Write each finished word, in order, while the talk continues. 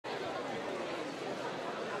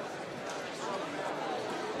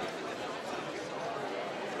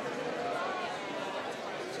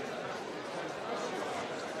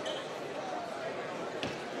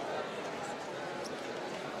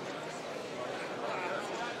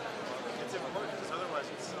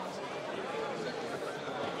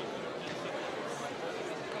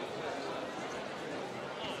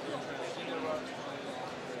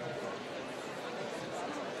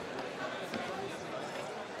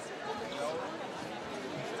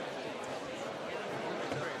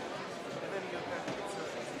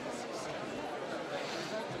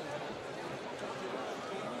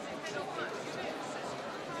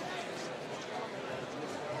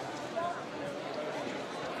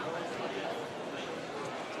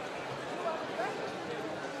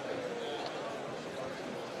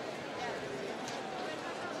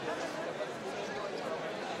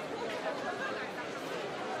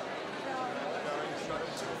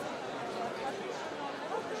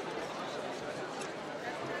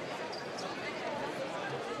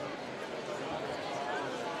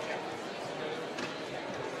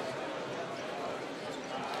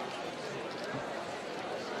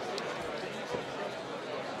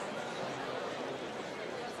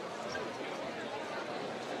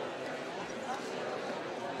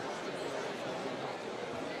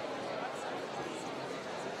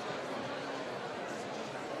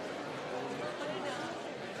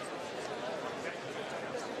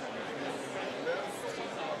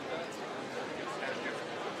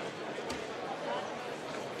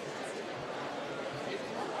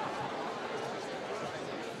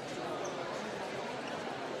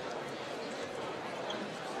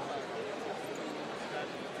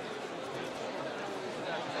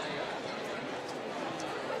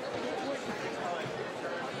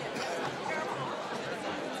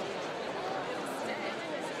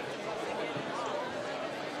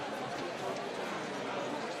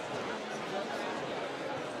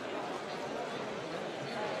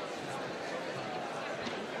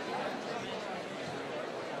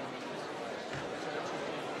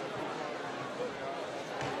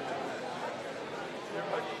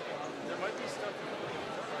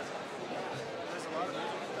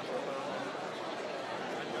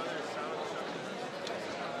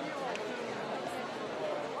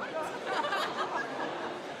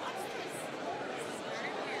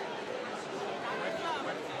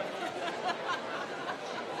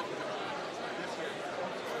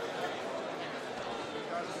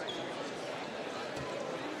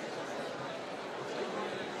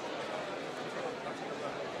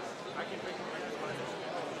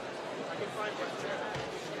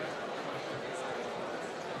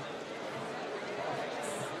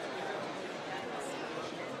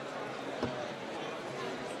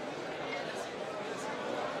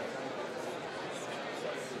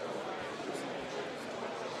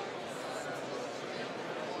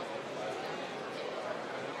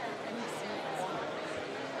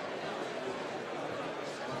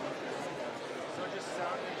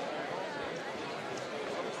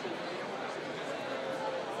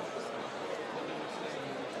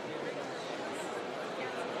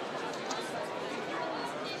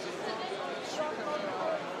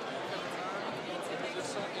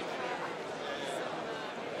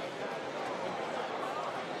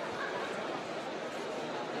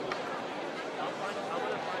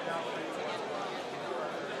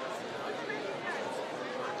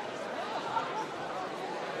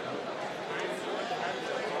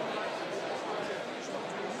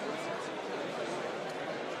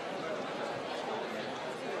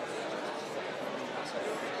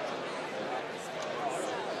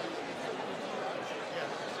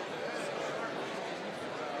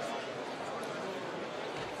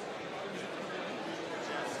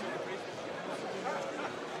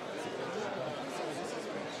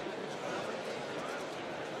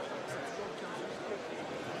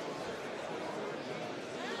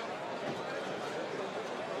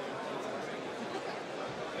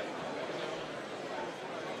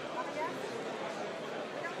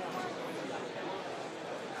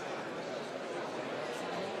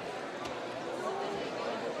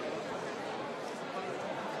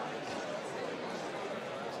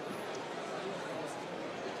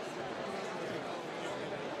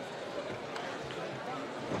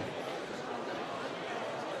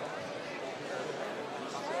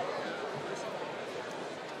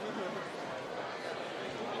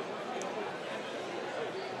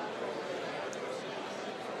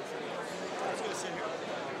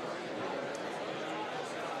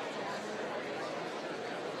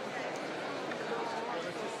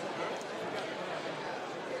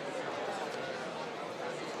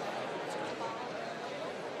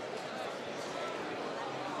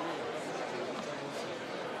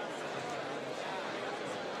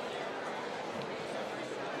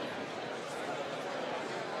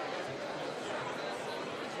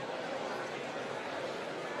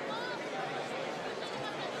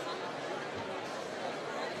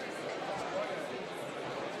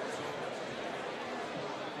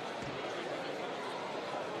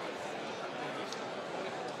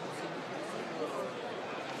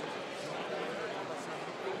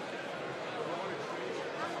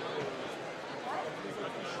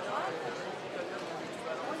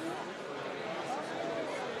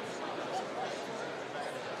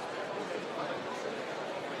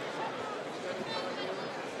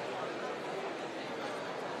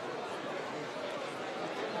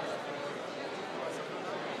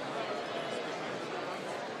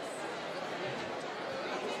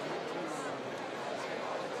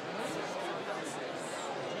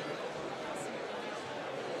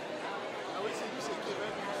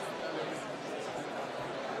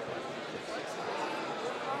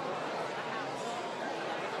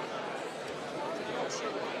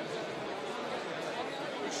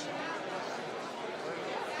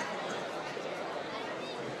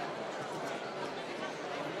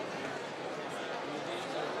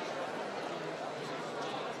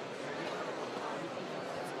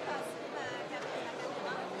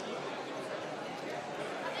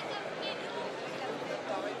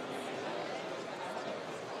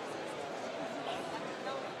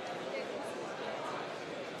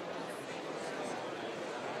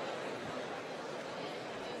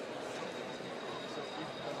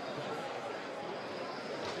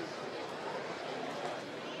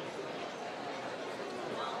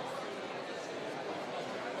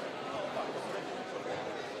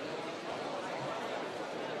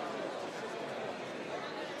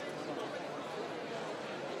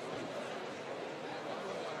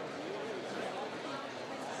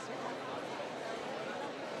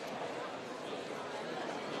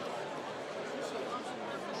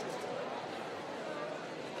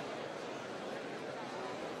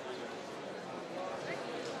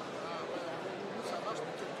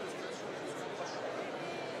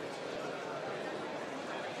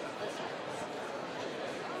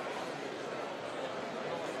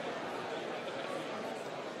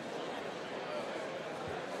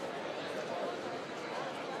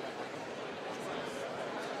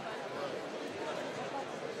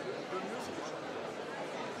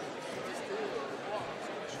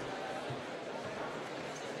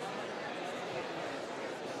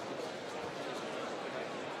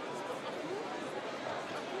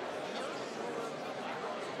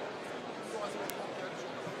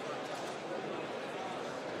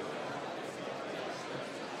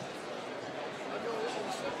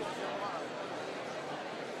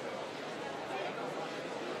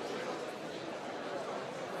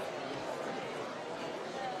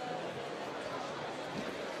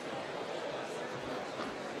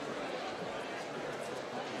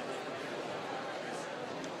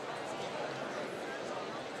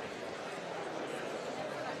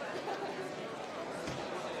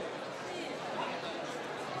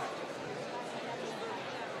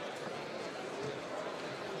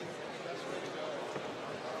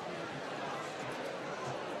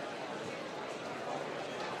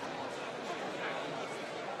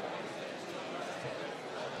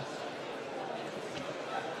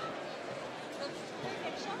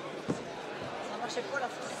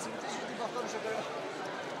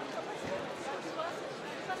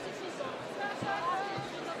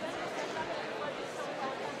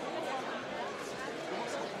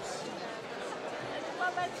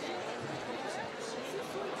pas badgé.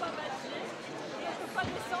 Sous n'est pas badgé. Et elle ne peut pas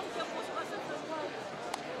descendre car on se passe un peu moins.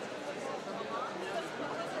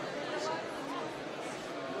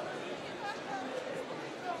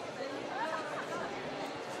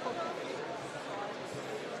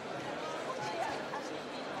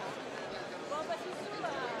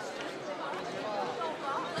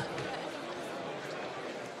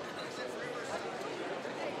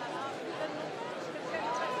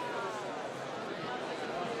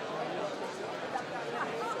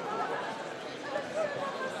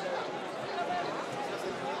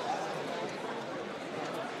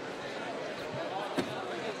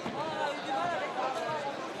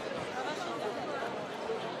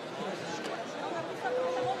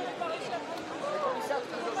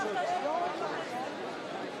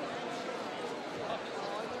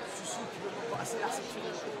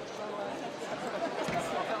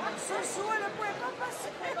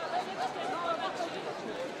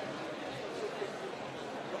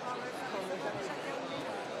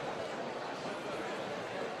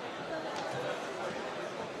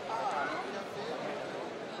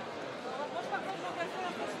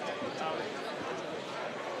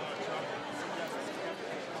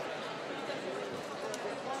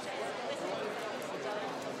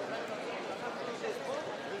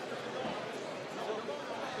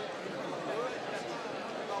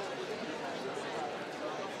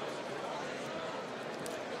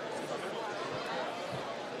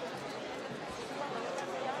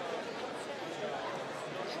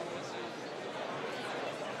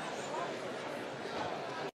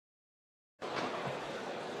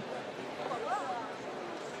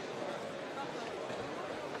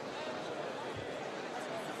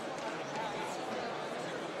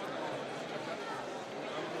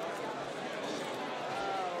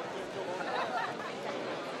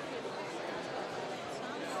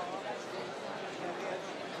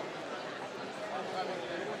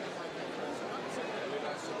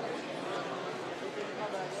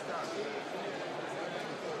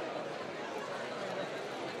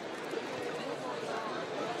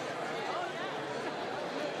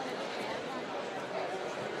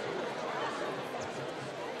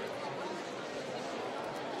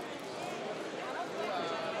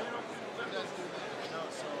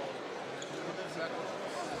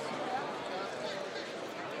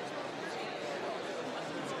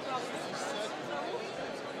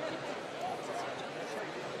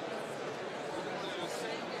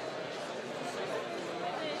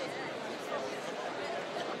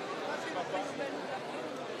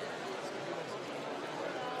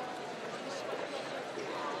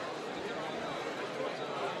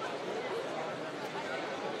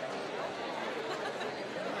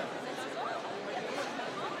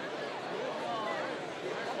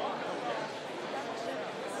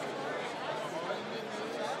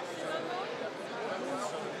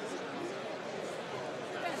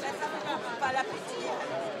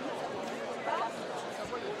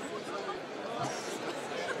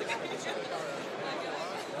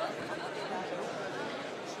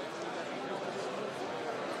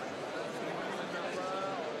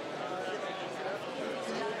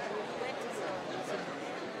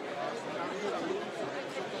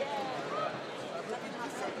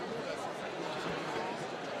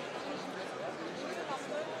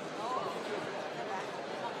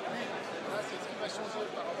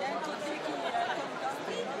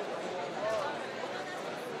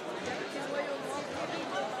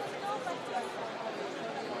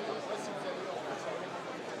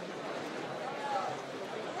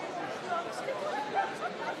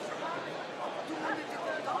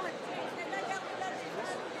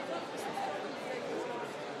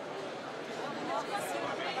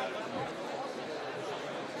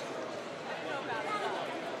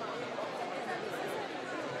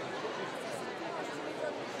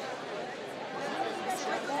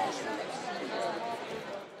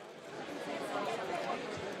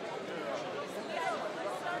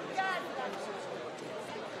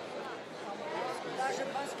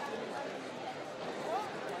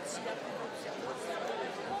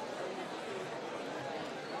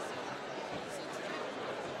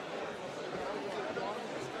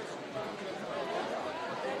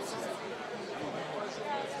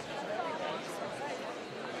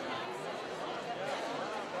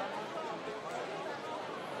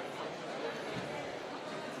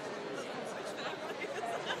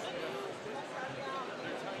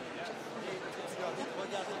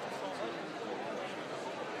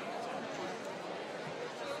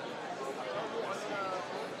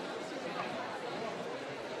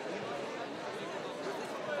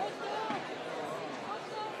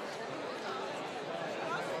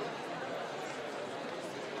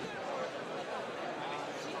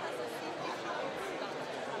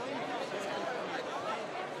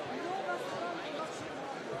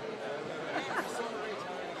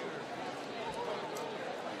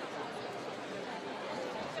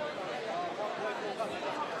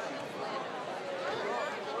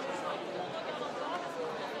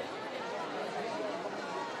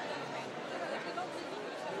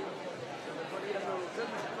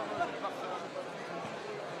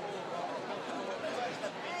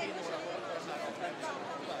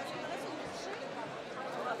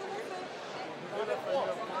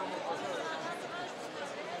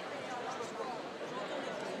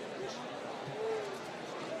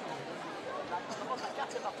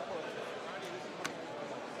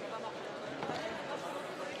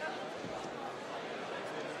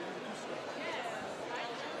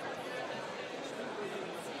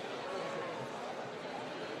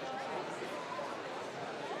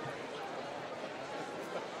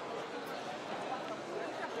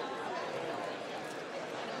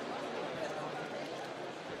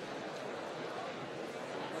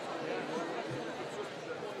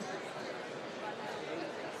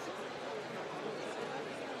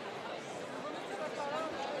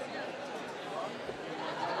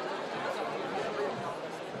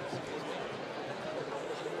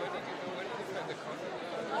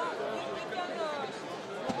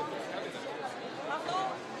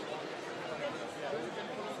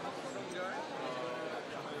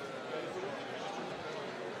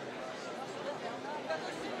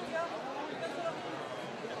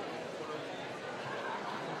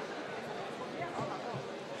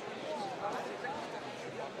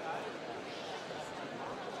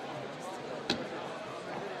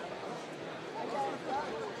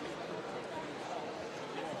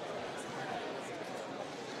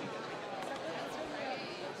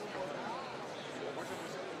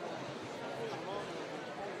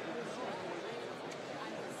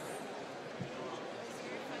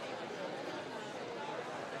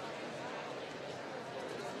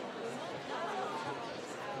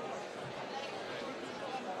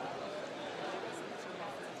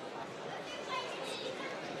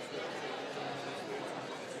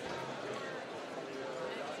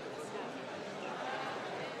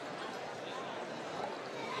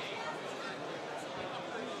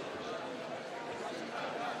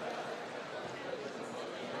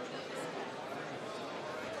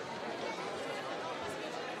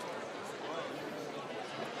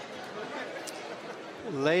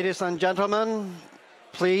 Ladies and gentlemen,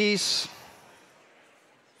 please.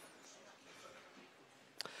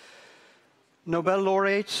 Nobel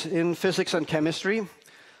laureates in physics and chemistry,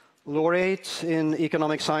 laureates in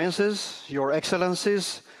economic sciences, your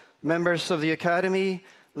excellencies, members of the Academy,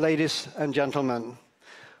 ladies and gentlemen.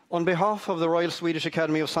 On behalf of the Royal Swedish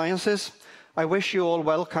Academy of Sciences, I wish you all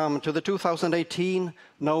welcome to the 2018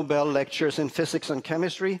 Nobel Lectures in Physics and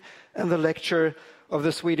Chemistry and the lecture of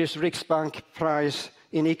the Swedish Riksbank Prize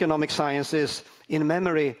in Economic Sciences in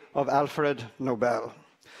memory of Alfred Nobel.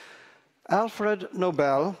 Alfred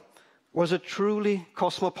Nobel was a truly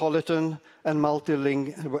cosmopolitan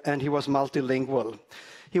and he was multilingual.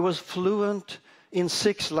 He was fluent in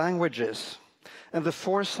 6 languages, and the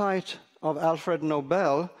foresight of Alfred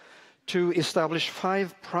Nobel to establish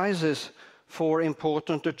 5 prizes for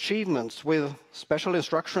important achievements with special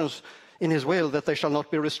instructions in his will that they shall not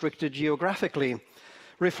be restricted geographically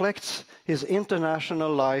reflects his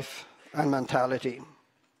international life and mentality.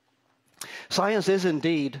 Science is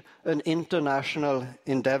indeed an international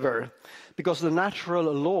endeavor because the natural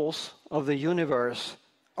laws of the universe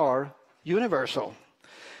are universal.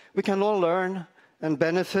 We can all learn and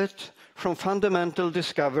benefit from fundamental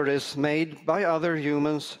discoveries made by other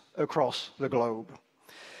humans across the globe.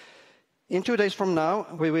 In 2 days from now,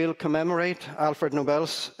 we will commemorate Alfred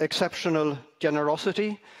Nobel's exceptional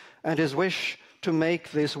generosity and his wish to make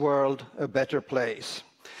this world a better place.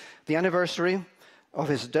 The anniversary of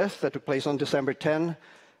his death, that took place on December 10,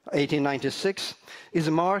 1896, is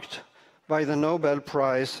marked by the Nobel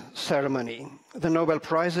Prize ceremony. The Nobel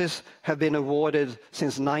Prizes have been awarded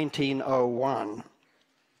since 1901.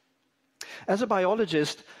 As a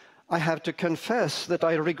biologist, I have to confess that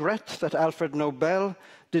I regret that Alfred Nobel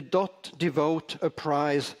did not devote a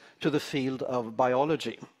prize to the field of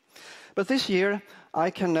biology. But this year, I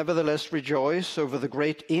can nevertheless rejoice over the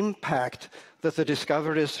great impact that the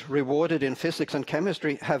discoveries rewarded in physics and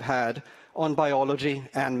chemistry have had on biology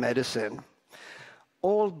and medicine.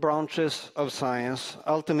 All branches of science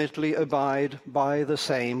ultimately abide by the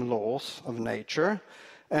same laws of nature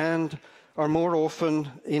and are more often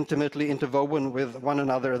intimately interwoven with one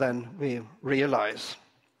another than we realize.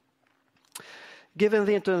 Given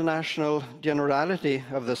the international generality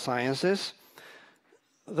of the sciences,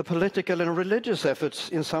 the political and religious efforts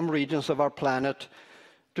in some regions of our planet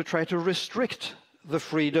to try to restrict the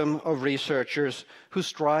freedom of researchers who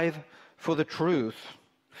strive for the truth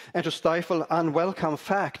and to stifle unwelcome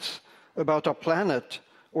facts about our planet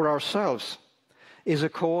or ourselves is a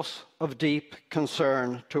cause of deep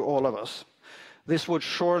concern to all of us. This would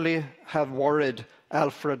surely have worried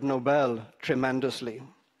Alfred Nobel tremendously.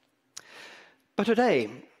 But today,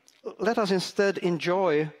 let us instead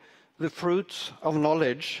enjoy the fruits of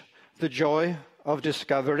knowledge, the joy of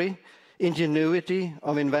discovery, ingenuity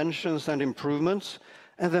of inventions and improvements,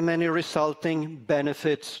 and the many resulting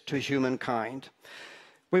benefits to humankind.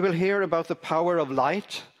 We will hear about the power of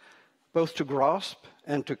light, both to grasp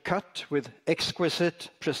and to cut with exquisite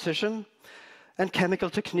precision, and chemical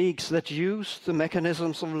techniques that use the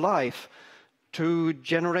mechanisms of life to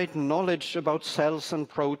generate knowledge about cells and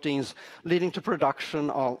proteins, leading to production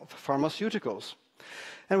of pharmaceuticals.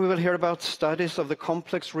 And we will hear about studies of the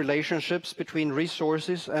complex relationships between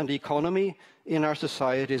resources and economy in our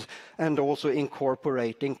societies, and also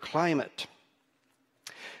incorporating climate.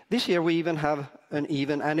 This year we even have an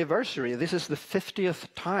even anniversary. This is the 50th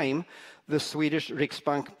time the Swedish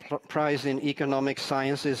Riksbank Prize in Economic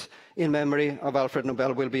Sciences in memory of Alfred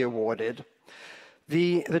Nobel will be awarded.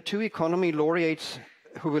 The 2 economy laureates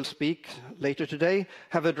who will speak later today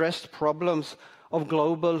have addressed problems of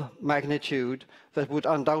global magnitude that would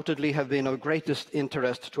undoubtedly have been of greatest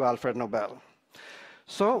interest to Alfred Nobel.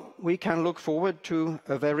 So we can look forward to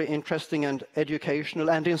a very interesting and educational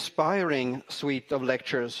and inspiring suite of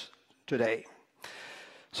lectures today.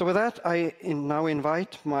 So with that, I now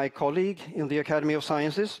invite my colleague in the Academy of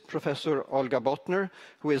Sciences, Professor Olga Bottner,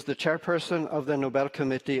 who is the chairperson of the Nobel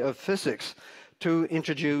Committee of Physics, to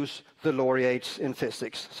introduce the laureates in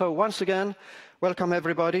physics. So once again, welcome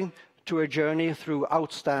everybody to a journey through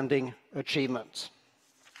outstanding achievements.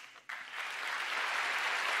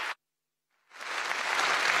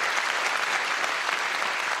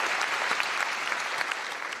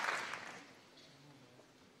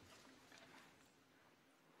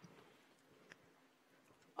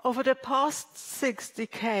 Over the past 6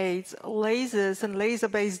 decades, lasers and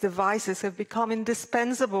laser-based devices have become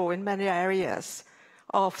indispensable in many areas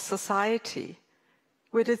of society.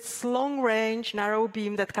 With its long-range, narrow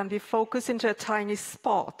beam that can be focused into a tiny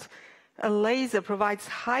spot, a laser provides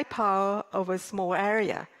high power over a small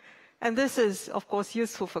area. And this is, of course,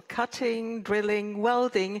 useful for cutting, drilling,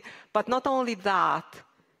 welding, but not only that,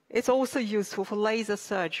 it's also useful for laser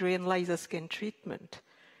surgery and laser skin treatment.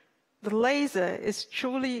 The laser is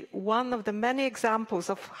truly one of the many examples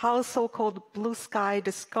of how so-called blue sky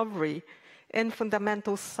discovery in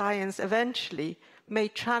fundamental science eventually may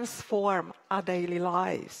transform our daily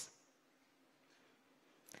lives.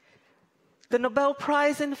 The Nobel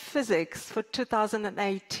Prize in Physics for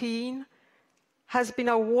 2018 has been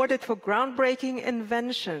awarded for groundbreaking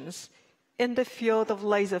inventions in the field of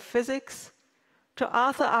laser physics to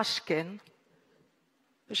Arthur Ashkin,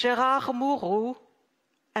 Gérard Mourou,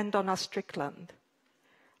 and Donna Strickland.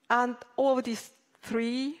 And all of these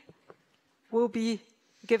three will be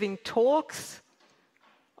giving talks.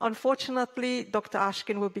 Unfortunately, Dr.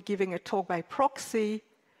 Ashkin will be giving a talk by proxy,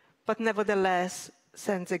 but nevertheless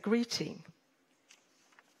sends a greeting.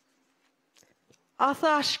 Arthur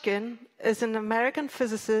Ashkin is an American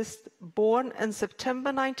physicist born in September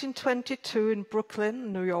 1922 in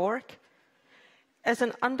Brooklyn, New York. As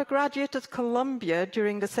an undergraduate at Columbia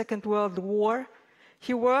during the Second World War,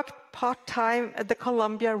 he worked part-time at the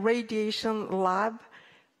Columbia Radiation Lab,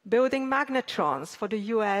 building magnetrons for the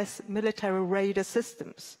US military radar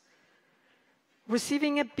systems.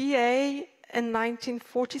 Receiving a BA in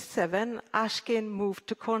 1947, Ashkin moved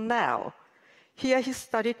to Cornell. Here he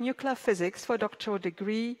studied nuclear physics for a doctoral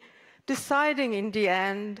degree, deciding in the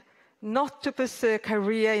end not to pursue a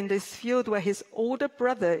career in this field where his older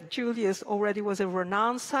brother, Julius, already was a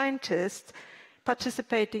renowned scientist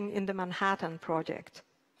participating in the Manhattan Project.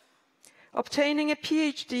 Obtaining a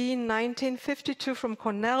PhD in 1952 from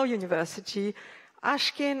Cornell University,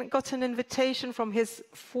 Ashkin got an invitation from his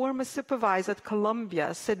former supervisor at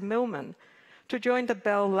Columbia, Sid Millman, to join the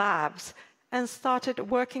Bell Labs and started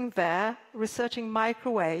working there, researching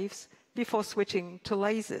microwaves before switching to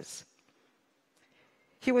lasers.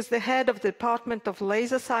 He was the head of the Department of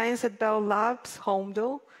Laser Science at Bell Labs,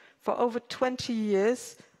 Holmdel, for over 20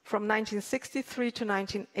 years, from 1963 to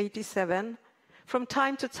 1987, from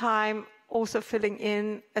time to time also filling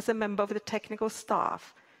in as a member of the technical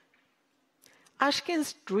staff.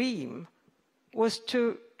 Ashkin's dream was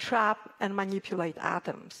to trap and manipulate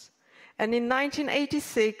atoms. And in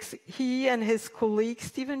 1986, he and his colleague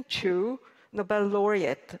Stephen Chu, Nobel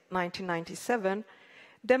laureate 1997,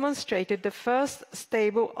 demonstrated the first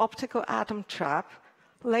stable optical atom trap,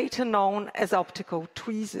 later known as optical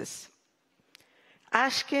tweezers.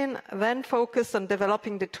 Ashkin then focused on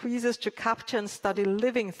developing the tweezers to capture and study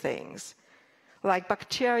living things, like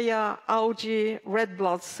bacteria, algae, red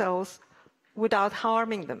blood cells, without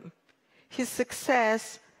harming them. His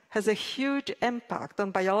success has a huge impact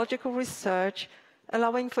on biological research,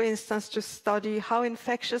 allowing, for instance, to study how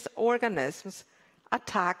infectious organisms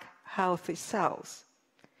attack healthy cells.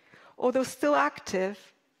 Although still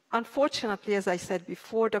active, unfortunately, as I said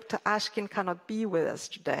before, Dr. Ashkin cannot be with us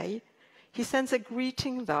today. He sends a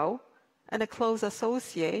greeting, though, and a close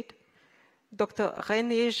associate, Dr.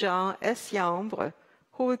 René-Jean Essiambre,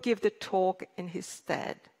 who will give the talk in his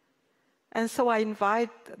stead. And so I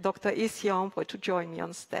invite Dr. Essiambre to join me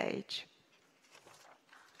on stage.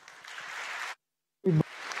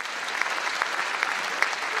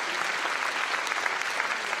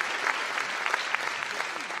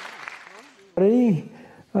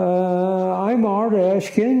 I'm Art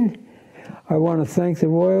Ashkin. I want to thank the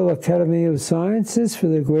Royal Academy of Sciences for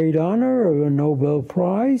the great honor of a Nobel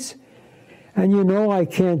Prize. And you know I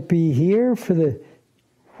can't be here for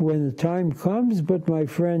when the time comes, but my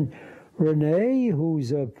friend René,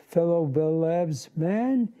 who's a fellow Bell Labs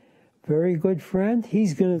man, very good friend,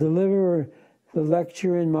 he's going to deliver the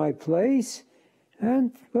lecture in my place.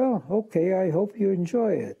 And, well, okay, I hope you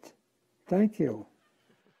enjoy it. Thank you.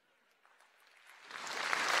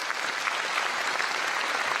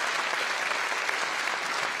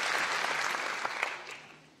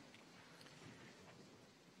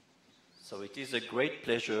 So it is a great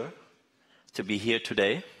pleasure to be here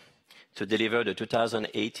today to deliver the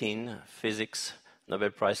 2018 Physics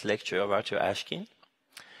Nobel Prize lecture of Arthur Ashkin.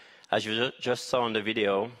 As you just saw in the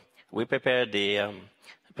video, we prepared the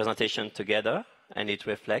presentation together, and it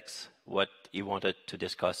reflects what he wanted to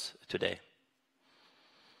discuss today.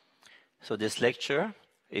 So this lecture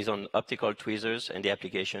is on optical tweezers and the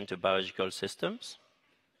application to biological systems.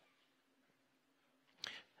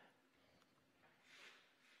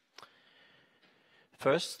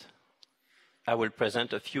 First, I will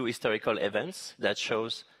present a few historical events that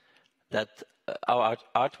shows that our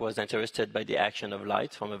art was interested by the action of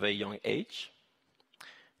light from a very young age.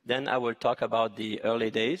 Then I will talk about the early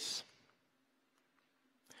days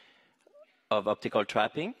of optical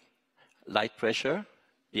trapping, light pressure,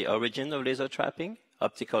 the origin of laser trapping,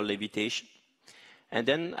 optical levitation. And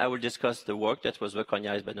then I will discuss the work that was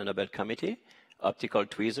recognized by the Nobel Committee, optical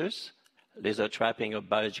tweezers, laser trapping of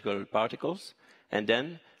biological particles, and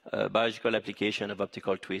then biological application of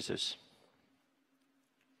optical tweezers.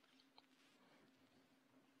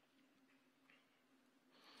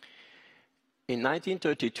 In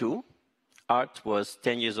 1932, Art was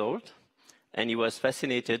 10 years old, and he was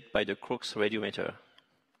fascinated by the Crookes radiometer.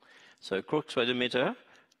 So a Crookes radiometer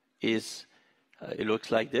is, it looks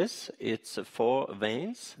like this. It's 4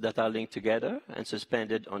 vanes that are linked together and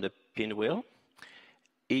suspended on the pinwheel.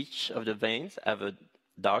 Each of the vanes have a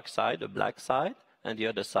dark side, a black side, and the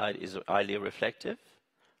other side is highly reflective,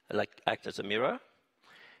 like act as a mirror.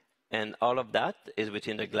 And all of that is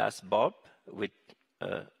within a glass bulb with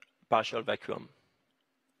partial vacuum.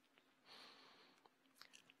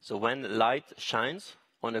 So when light shines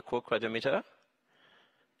on a Crookes radiometer,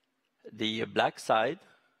 the black side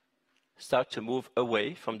starts to move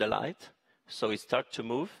away from the light, so it starts to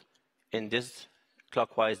move in this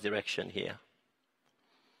clockwise direction here.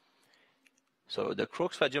 So the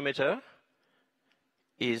Crookes radiometer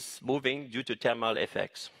is moving due to thermal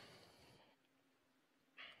effects.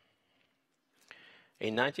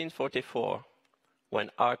 In 1944, when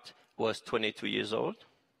Art was 22 years old,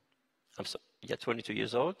 22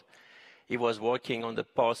 years old, he was working on the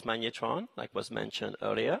pulse magnetron, like was mentioned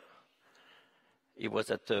earlier. He was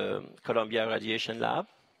at the Columbia Radiation Lab.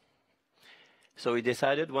 So he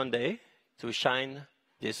decided one day to shine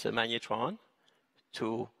this magnetron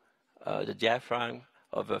to the diaphragm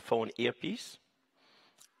of a phone earpiece.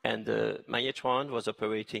 And the magnetron was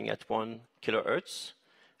operating at 1 kilohertz,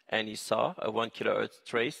 and he saw a 1 kilohertz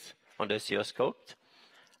trace on the oscilloscope.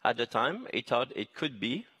 At the time, he thought it could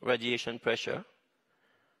be radiation pressure.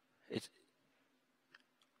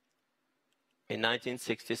 In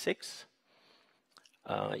 1966,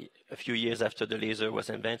 a few years after the laser was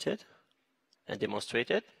invented and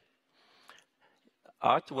demonstrated,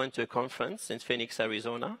 Art went to a conference in Phoenix,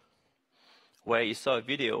 Arizona, where he saw a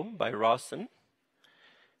video by Rawson.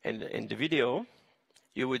 And in the video,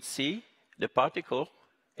 you would see the particle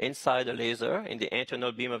inside the laser, in the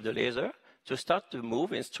internal beam of the laser, to start to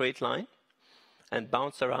move in straight line and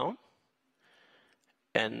bounce around.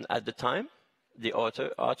 And at the time, the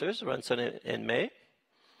authors, Ranson and May,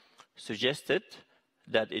 suggested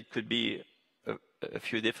that it could be a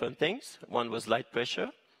few different things. One was light pressure,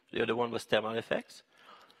 the other one was thermal effects.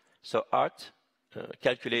 So Art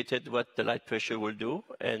calculated what the light pressure will do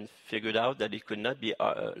and figured out that it could not be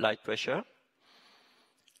light pressure.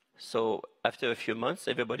 So after a few months,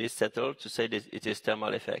 everybody settled to say that it is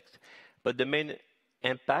thermal effect. But the main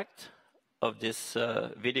impact of this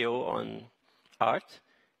video on Art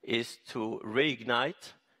is to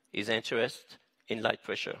reignite his interest in light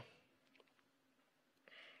pressure.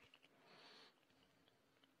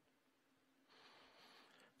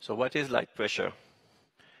 So what is light pressure?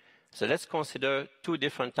 So let's consider 2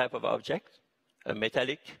 different types of objects: a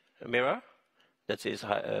metallic mirror that is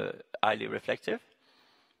highly reflective,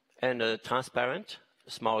 and a transparent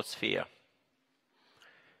small sphere.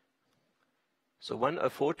 So when a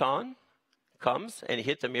photon comes and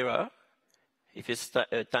hits the mirror, if it's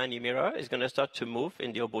a tiny mirror, it's going to start to move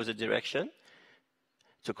in the opposite direction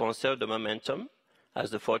to conserve the momentum as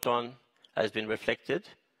the photon has been reflected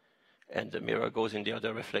and the mirror goes in the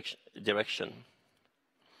other direction.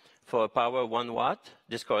 For a power of 1 watt,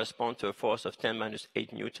 this corresponds to a force of 10 minus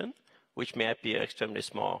 8 Newton, which may appear extremely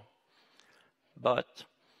small. But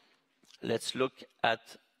let's look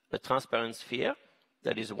at a transparent sphere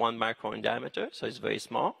that is 1 micron in diameter, so it's very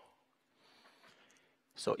small.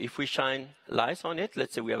 So if we shine light on it,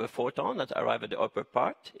 let's say we have a photon that arrives at the upper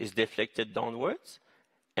part, is deflected downwards,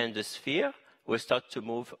 and the sphere will start to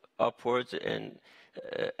move upwards and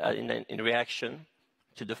in reaction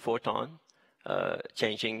to the photon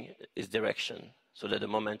changing its direction so that the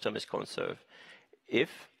momentum is conserved. If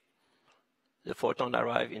the photon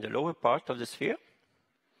arrives in the lower part of the sphere,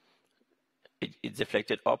 it's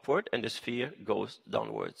deflected upward and the sphere goes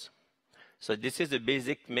downwards. So this is the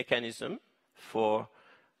basic mechanism for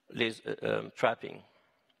laser trapping.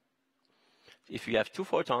 If you have 2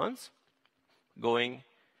 photons going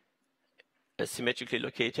symmetrically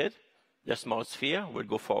located, the small sphere will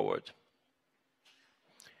go forward.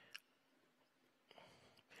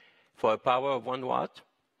 For a power of 1 watt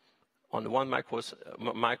on 1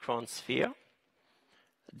 micron sphere,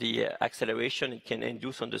 the acceleration it can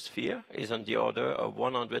induce on the sphere is on the order of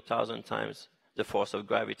 100,000 times the force of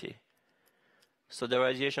gravity. So the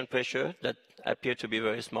radiation pressure that appears to be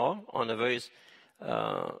very small on a very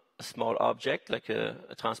small object like a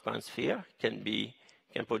transparent sphere can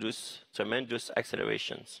produce tremendous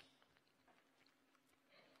accelerations.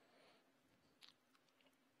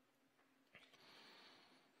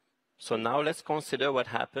 So now let's consider what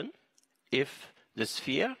happened if the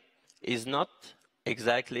sphere is not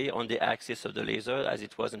exactly on the axis of the laser as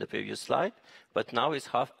it was in the previous slide, but now it's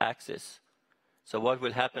half axis. So what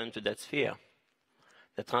will happen to that sphere,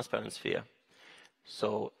 the transparent sphere?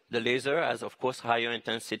 So the laser has, of course, higher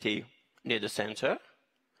intensity near the center,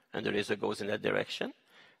 and the laser goes in that direction,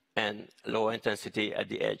 and lower intensity at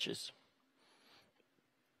the edges.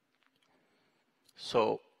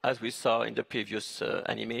 So as we saw in the previous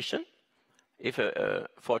animation, if a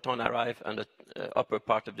photon arrives on the upper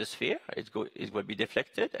part of the sphere, it will be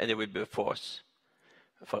deflected, and there will be a force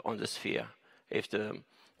on the sphere. If the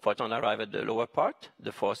photon arrives at the lower part,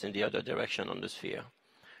 the force in the other direction on the sphere.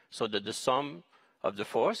 So that the sum of the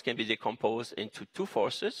force can be decomposed into two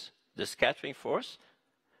forces: the scattering force,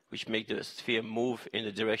 which makes the sphere move in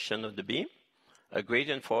the direction of the beam, a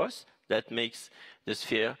gradient force that makes the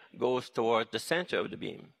sphere go toward the center of the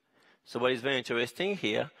beam. So what is very interesting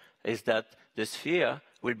here is that the sphere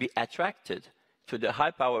will be attracted to the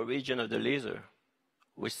high power region of the laser,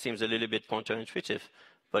 which seems a little bit counterintuitive,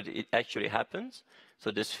 but it actually happens.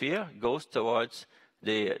 So the sphere goes towards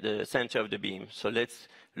the center of the beam. So let's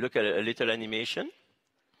look at a little animation.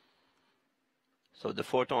 So the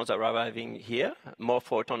photons are arriving here, more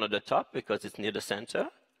photon at the top because it's near the center,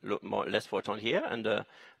 less photon here, and the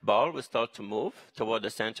ball will start to move toward the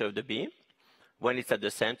center of the beam. When it's at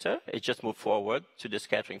the center, it just moves forward to the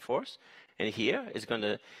scattering force. And here it's going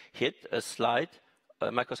to hit a slide,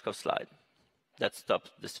 a microscope slide that stops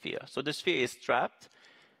the sphere. So the sphere is trapped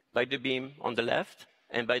by the beam on the left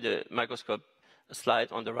and by the microscope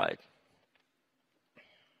slide on the right.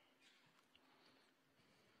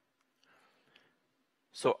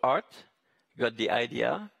 So Art got the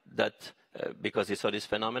idea that, because he saw this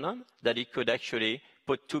phenomenon, that he could actually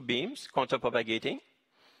put two beams counterpropagating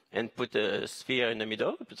and put a sphere in the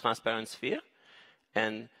middle, a transparent sphere,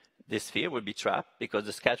 and this sphere will be trapped because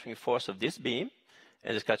the scattering force of this beam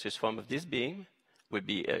and the scattering force of this beam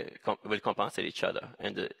will compensate each other,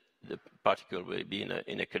 and the particle will be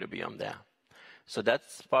in equilibrium there. So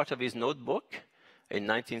that's part of his notebook in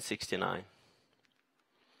 1969.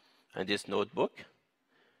 And this notebook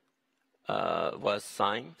was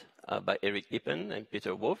signed by Eric Ippen and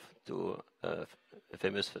Peter Wolf, two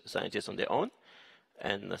famous scientists on their own,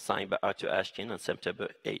 and signed by Arthur Ashkin on September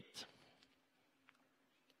 8.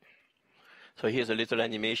 So here's a little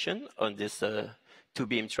animation on this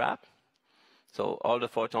two-beam trap. So all the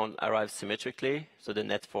photons arrive symmetrically, so the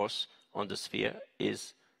net force on the sphere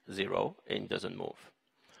is 0 and doesn't move.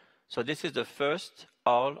 So this is the first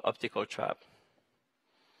all-optical trap.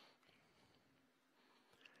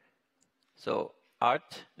 So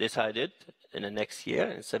Art decided in the next year,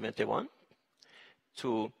 in 1971,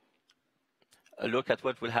 to look at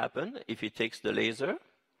what will happen if he takes the laser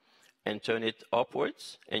and turn it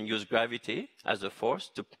upwards and use gravity as a force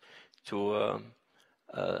to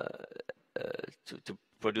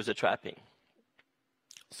produce a trapping.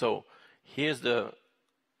 So here's the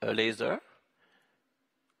laser.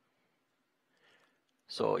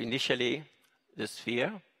 So initially, the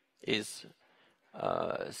sphere is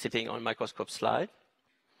sitting on microscope slide.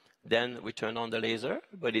 Then we turn on the laser,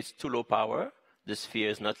 but it's too low power. The sphere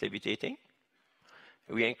is not levitating.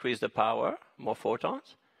 We increase the power, more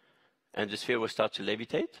photons, and the sphere will start to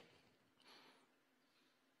levitate.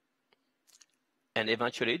 And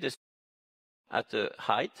eventually, this at a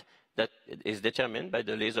height that is determined by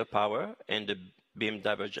the laser power and the beam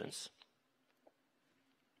divergence.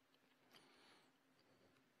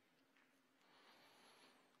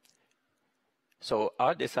 So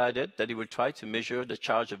Art decided that he would try to measure the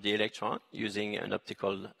charge of the electron using an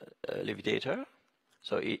optical levitator.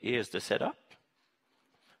 So here's the setup.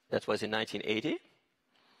 That was in 1980.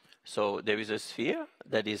 So there is a sphere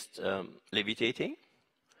that is levitating,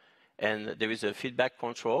 and there is a feedback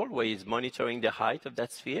control where he's monitoring the height of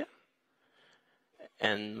that sphere,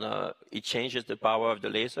 and it changes the power of the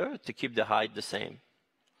laser to keep the height the same.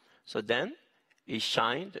 So then he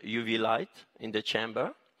shined UV light in the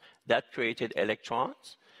chamber. That created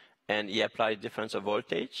electrons, and he applied difference of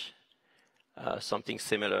voltage, something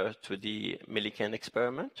similar to the Millikan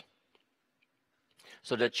experiment.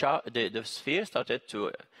 So the sphere started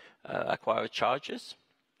to acquire charges,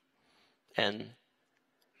 and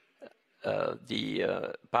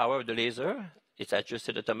the power of the laser is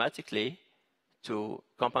adjusted automatically to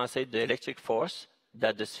compensate the electric force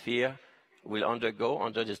that the sphere will undergo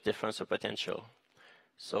under this difference of potential.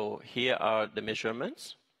 So here are the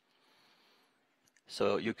measurements.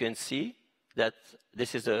 So you can see that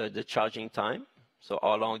this is the charging time. So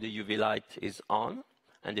all along the UV light is on,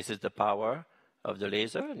 and this is the power of the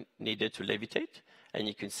laser needed to levitate. And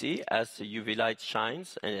you can see as the UV light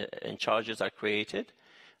shines and charges are created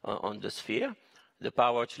on the sphere, the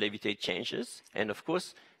power to levitate changes. And of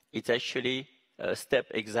course, it's actually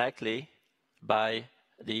stepped exactly by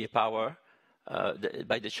the power,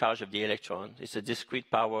 by the charge of the electron. It's a discrete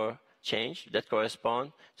power change that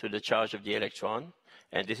corresponds to the charge of the electron.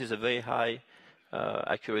 And this is a very high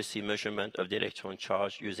accuracy measurement of the electron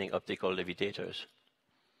charge using optical levitators.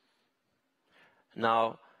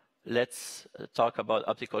 Now, let's talk about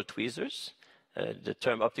optical tweezers. The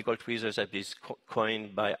term optical tweezers has been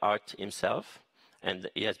coined by Art himself, and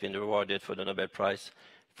he has been rewarded for the Nobel Prize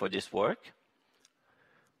for this work.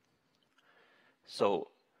 So,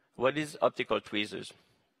 what is optical tweezers?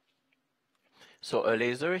 So, a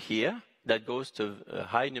laser here that goes to a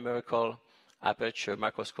high numerical aperture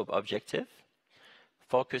microscope objective,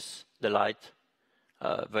 focus the light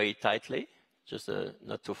very tightly, just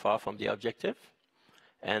not too far from the objective.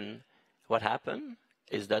 And what happened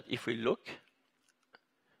is that if we look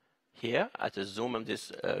here at a zoom on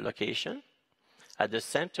this location, at the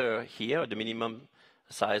center here, the minimum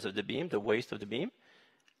size of the beam, the waist of the beam,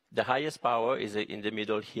 the highest power is in the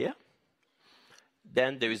middle here.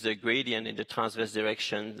 Then there is a gradient in the transverse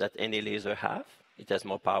direction that any laser has. It has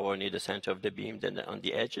more power near the center of the beam than on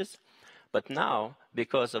the edges. But now,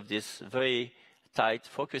 because of this very tight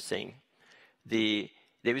focusing,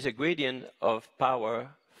 there is a gradient of power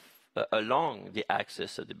along the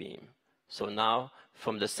axis of the beam. So now,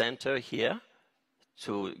 from the center here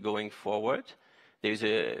to going forward, there is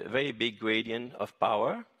a very big gradient of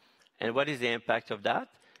power. And what is the impact of that?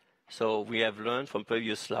 So we have learned from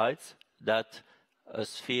previous slides that a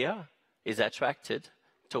sphere is attracted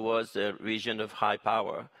towards the region of high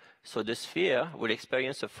power. So the sphere will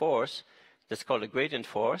experience a force that's called a gradient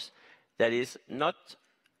force that is not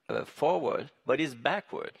forward, but is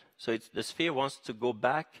backward. So the sphere wants to go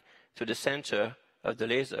back to the center of the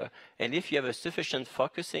laser. And if you have a sufficient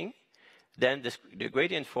focusing, then the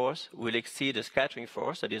gradient force will exceed the scattering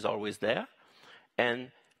force that is always there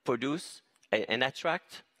and produce and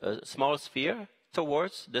attract a small sphere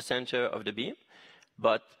towards the center of the beam,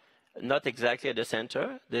 but not exactly at the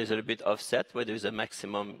center. There's a little bit offset where there's a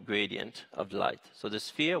maximum gradient of the light. So the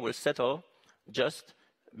sphere will settle just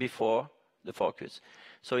before the focus.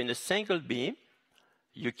 So in a single beam,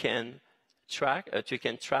 you can trap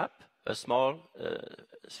a small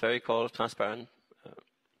spherical transparent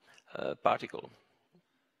particle.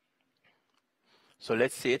 So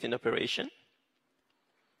let's see it in operation.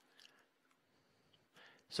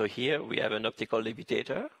 So here we have an optical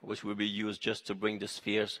levitator, which will be used just to bring the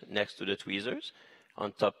spheres next to the tweezers.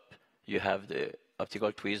 On top, you have the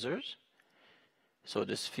optical tweezers. So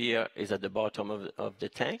the sphere is at the bottom of the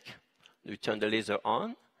tank. We turn the laser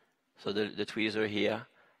on. So the tweezer here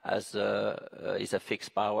is a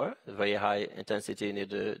fixed power, a very high intensity near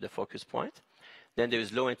the focus point. Then there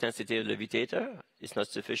is low intensity levitator. It's not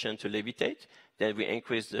sufficient to levitate. Then we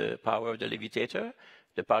increase the power of the levitator.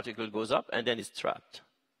 The particle goes up, and then it's trapped.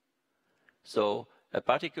 So a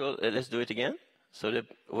particle, let's do it again. So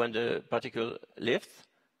when the particle lifts,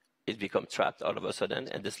 it becomes trapped all of a sudden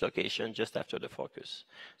at this location just after the focus.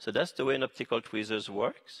 So that's the way an optical tweezers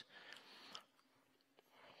works.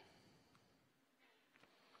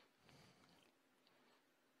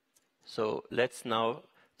 So let's now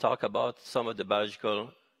talk about some of the biological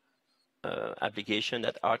application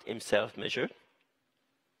that Art himself measured.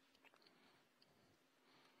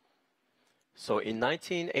 So in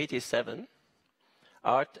 1987,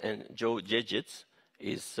 Art and Joe Jejitz,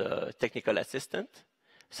 his technical assistant,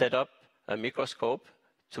 set up a microscope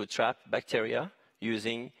to trap bacteria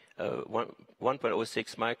using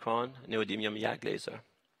 1.06 micron neodymium YAG laser.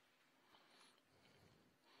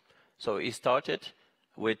 So he started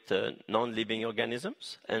with non-living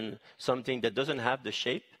organisms and something that doesn't have the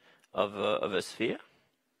shape of a sphere.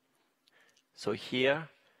 So here,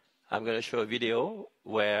 I'm going to show a video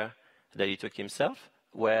that he took himself,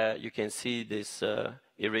 where you can see this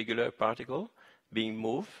irregular particle being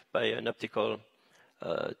moved by an optical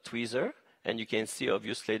tweezer. And you can see,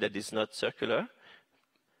 obviously, that it's not circular,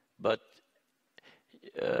 but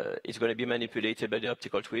it's going to be manipulated by the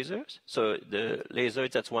optical tweezers. So the laser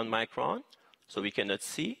is at 1 micron, so we cannot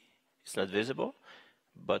see. It's not visible.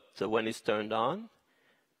 But when it's turned on,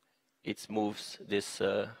 it moves this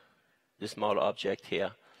small object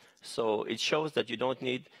here. So it shows that you don't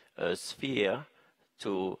need a sphere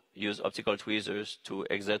to use optical tweezers to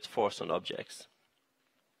exert force on objects.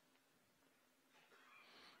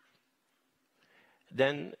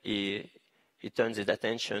 Then he turns his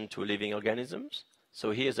attention to living organisms.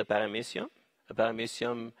 So here's a paramecium, A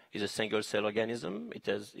paramecium is a single-cell organism. It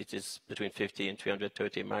is between 50 and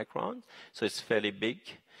 330 microns, so it's fairly big.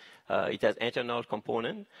 It has internal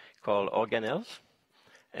component called organelles,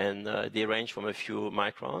 and they range from a few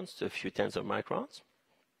microns to a few tens of microns.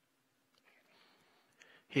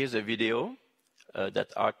 Here's a video that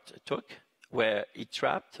Art took where he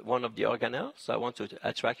trapped one of the organelles. So I want to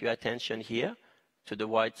attract your attention here to the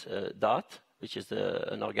white dot, which is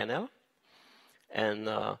an organelle. And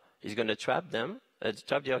he's going to trap the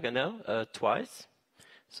organelle twice.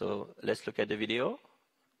 So let's look at the video.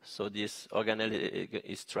 So this organelle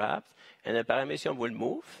is trapped, and the paramecium will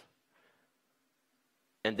move.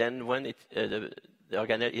 And then when the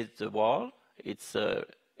organelle hits the wall, it's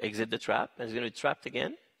exit the trap, and it's going to be trapped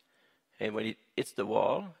again. And when it hits the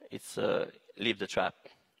wall, it's leave the trap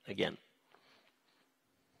again.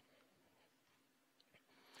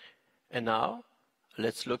 And now,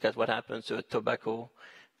 let's look at what happens to a tobacco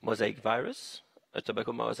mosaic virus. A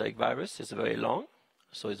tobacco mosaic virus is very long,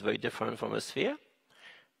 so it's very different from a sphere.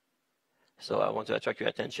 So I want to attract your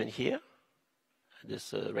attention here,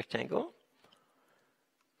 this rectangle.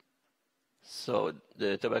 So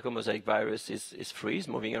the tobacco mosaic virus is free, it's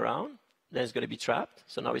moving around. Then it's going to be trapped.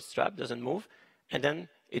 So now it's trapped, doesn't move. And then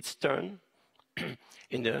it's turned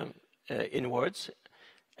in the inwards.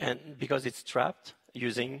 And because it's trapped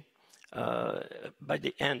using by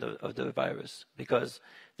the end of the virus, because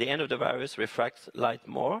the end of the virus refracts light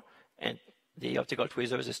more, and the optical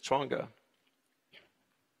tweezers is stronger.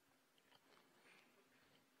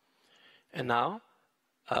 And now,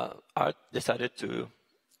 Art decided to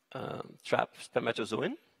trap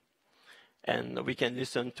spermatozoan, and we can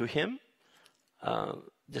listen to him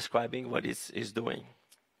describing what he's doing.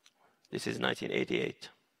 This is 1988.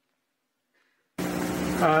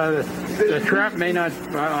 The trap may not,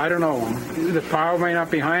 I don't know, the power may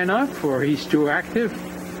not be high enough, or he's too active.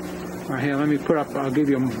 Here, let me put up, I'll give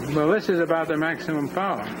you, well, this is about the maximum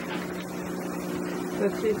power.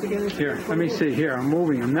 Let's see it together. Here, let me see, here, I'm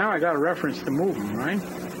moving him. Now I got a reference to move him, right?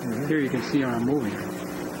 Mm-hmm. Here you can see I'm moving him.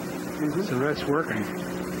 Mm-hmm. So that's working.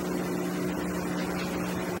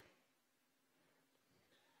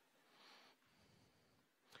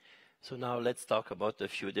 So now let's talk about a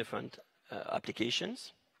few different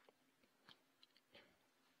applications.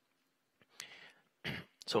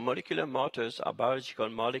 So molecular motors are biological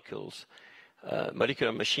molecules,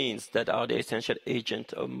 molecular machines that are the essential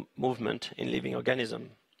agent of movement in living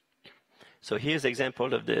organisms. So here's an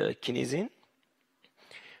example of the kinesin.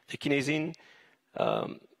 The kinesin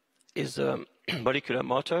is a molecular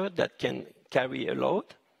motor that can carry a load.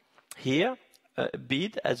 Here, a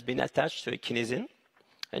bead has been attached to a kinesin,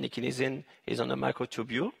 and the kinesin is on a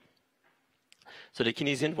microtubule. So the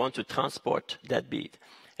kinesin wants to transport that bead,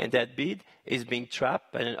 and that bead is being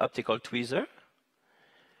trapped by an optical tweezer.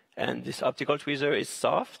 And this optical tweezer is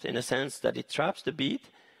soft in the sense that it traps the bead,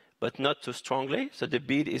 but not too strongly. So the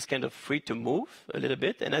bead is kind of free to move a little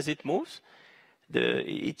bit, and as it moves,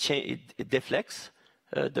 it deflects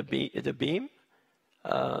the beam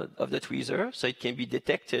of the tweezer, so it can be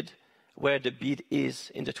detected where the bead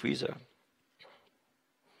is in the tweezer.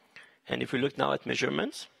 And if we look now at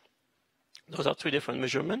measurements, those are three different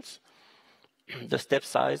measurements. The step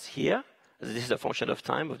size here, this is a function of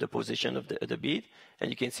time of the position of the bead, and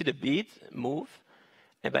you can see the bead move,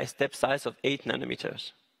 and by step size of 8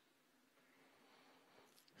 nanometers.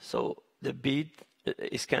 So the bead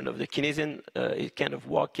is kind of, the kinesin is kind of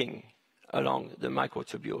walking along the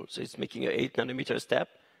microtubule. So it's making an 8 nanometer step,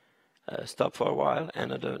 stop for a while,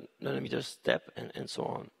 another nanometer step, and so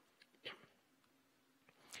on.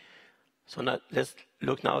 So now let's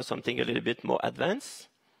look now at something a little bit more advanced,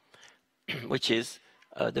 which is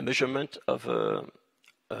the measurement of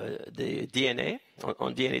the DNA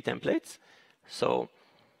on DNA templates. So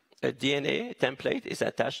a DNA template is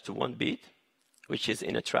attached to one bead, which is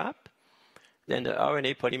in a trap. Then the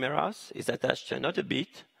RNA polymerase is attached to another bead,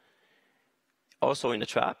 also in a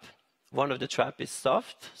trap. One of the trap is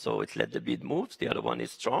soft, so it lets the bead move. The other one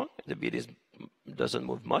is strong. The bead doesn't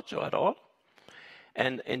move much or at all.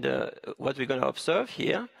 And what we're going to observe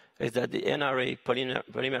here is that the NRA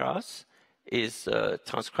polymerase is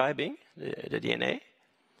transcribing the DNA.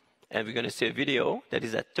 And we're going to see a video that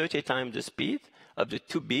is at 30 times the speed of the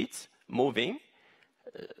two beads moving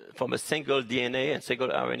from a single DNA and single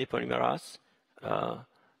RNA polymerase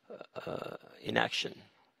in action.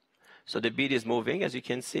 So the bead is moving, as you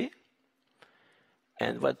can see.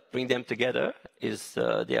 And what brings them together is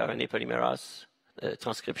the RNA polymerase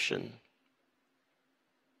transcription.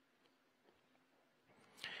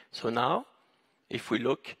 So now, if we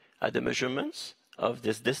look at the measurements of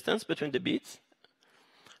this distance between the beads,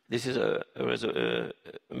 This is a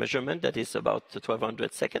measurement that is about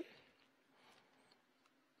 1200 seconds.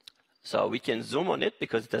 So we can zoom on it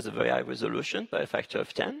because it has a very high resolution by a factor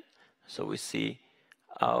of 10. So we see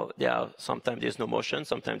how sometimes there's no motion,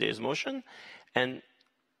 sometimes there is motion. And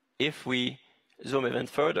if we zoom even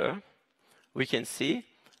further, we can see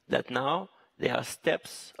that now there are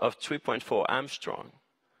steps of 3.4 Armstrong.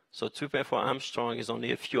 So 3.4 Armstrong is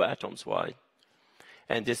only a few atoms wide.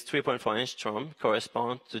 And this 3.4 Armstrong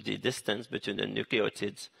corresponds to the distance between the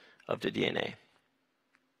nucleotides of the DNA.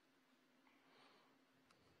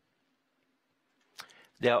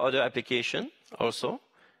 There are other applications also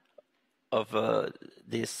of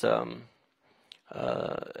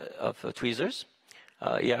tweezers.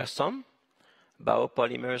 Here are some: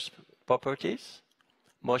 biopolymers properties,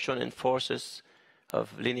 motion and forces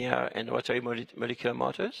of linear and rotary molecular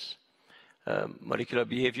motors, molecular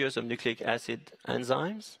behaviors of nucleic acid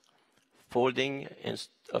enzymes, folding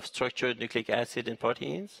of structured nucleic acid in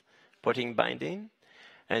proteins, protein binding,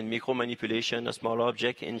 and micromanipulation of small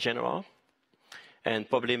objects in general, and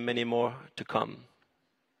probably many more to come.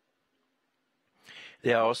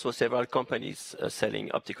 There are also several companies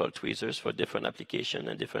selling optical tweezers for different applications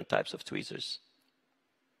and different types of tweezers.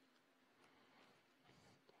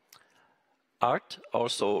 Art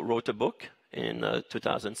also wrote a book in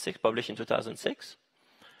 2006, published in 2006.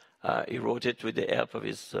 He wrote it with the help of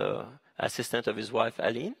his assistant of his wife,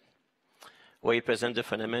 Aline, where he presents the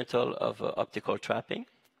fundamental of optical trapping.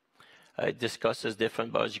 It discusses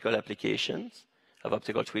different biological applications of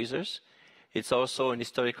optical tweezers. It's also an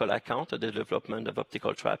historical account of the development of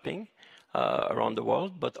optical trapping around the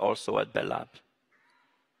world, but also at Bell Labs.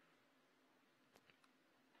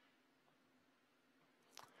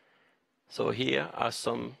 So here are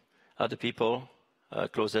some other people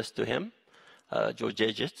closest to him. Joe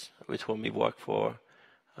Jejit, with whom he worked for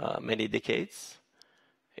many decades.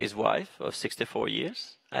 His wife of 64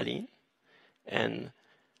 years, Aline, and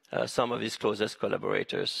some of his closest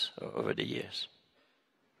collaborators over the years.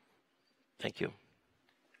 Thank you.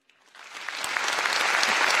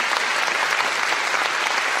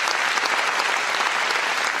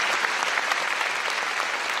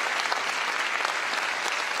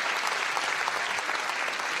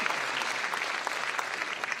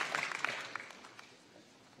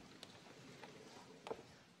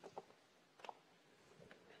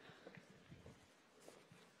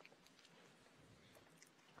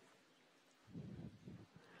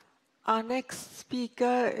 Our next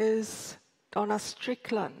speaker is Donna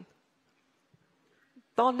Strickland.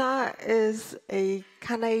 Donna is a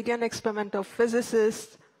Canadian experimental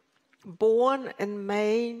physicist born in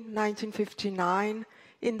May 1959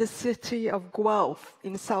 in the city of Guelph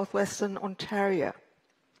in southwestern Ontario.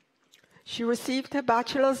 She received her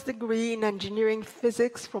bachelor's degree in engineering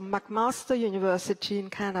physics from McMaster University in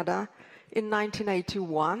Canada in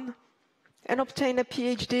 1981 and obtained a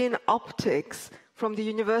PhD in optics from the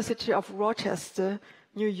University of Rochester,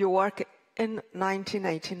 New York in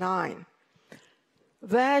 1989.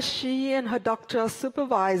 There, she and her doctoral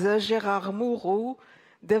supervisor, Gérard Mourou,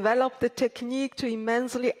 developed a technique to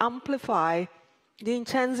immensely amplify the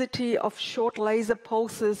intensity of short laser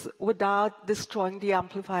pulses without destroying the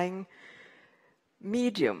amplifying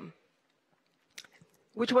medium,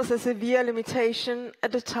 which was a severe limitation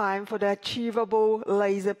at the time for the achievable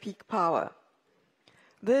laser peak power.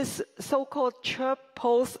 This so-called chirp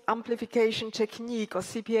pulse amplification technique, or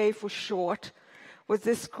CPA for short, was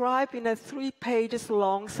described in a 3 pages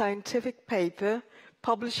long scientific paper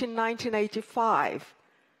published in 1985.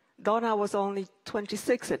 Donna was only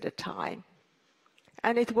 26 at the time.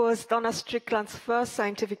 And it was Donna Strickland's first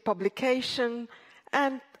scientific publication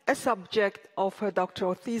and a subject of her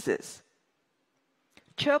doctoral thesis.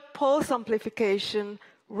 Chirp pulse amplification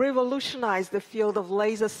revolutionized the field of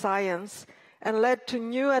laser science and led to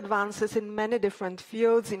new advances in many different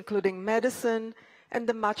fields, including medicine and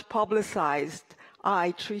the much publicized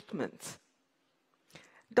eye treatments.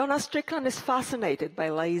 Donna Strickland is fascinated by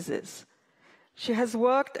lasers. She has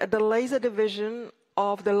worked at the laser division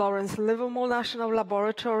of the Lawrence Livermore National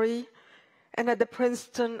Laboratory and at the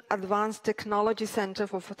Princeton Advanced Technology Center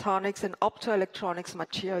for Photonics and Optoelectronics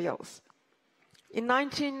Materials. In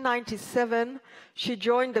 1997, she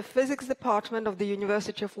joined the physics department of the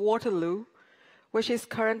University of Waterloo, where she is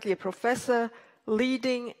currently a professor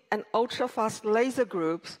leading an ultra-fast laser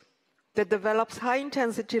group that develops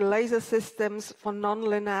high-intensity laser systems for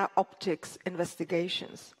nonlinear optics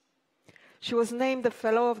investigations. She was named a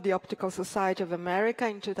Fellow of the Optical Society of America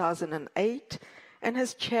in 2008 and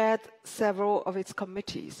has chaired several of its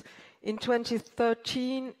committees. In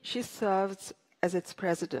 2013, she served as its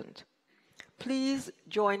president. please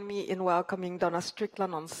join me in welcoming Donna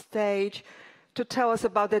Strickland on stage to tell us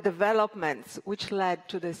about the developments which led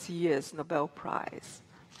to this year's Nobel Prize.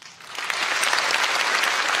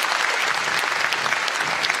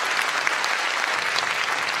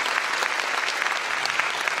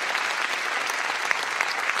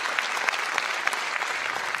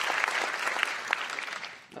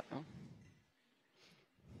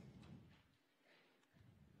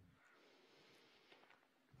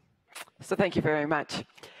 So thank you very much.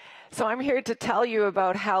 So I'm here to tell you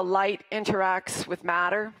about how light interacts with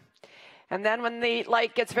matter. And then when the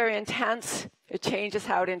light gets very intense, it changes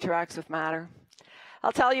how it interacts with matter.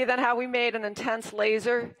 I'll tell you then how we made an intense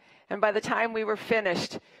laser. And by the time we were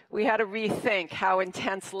finished, we had to rethink how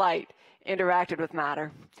intense light interacted with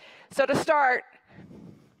matter. So to start,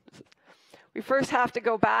 we first have to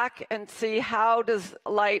go back and see how does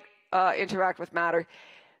light interact with matter.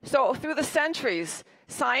 So through the centuries,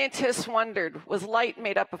 scientists wondered, was light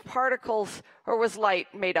made up of particles or was light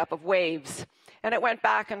made up of waves? And it went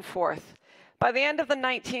back and forth. By the end of the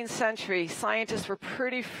 19th century, scientists were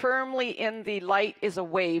pretty firmly in the light is a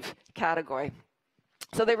wave category.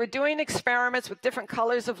 So they were doing experiments with different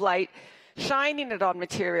colors of light, shining it on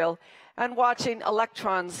material, and watching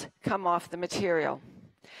electrons come off the material.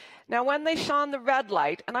 Now, when they shone the red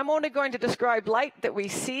light, and I'm only going to describe light that we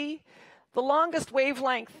see, the longest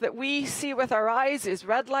wavelength that we see with our eyes is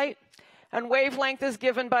red light, and wavelength is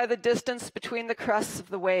given by the distance between the crests of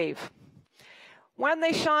the wave. When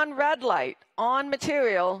they shone red light on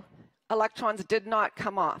material, electrons did not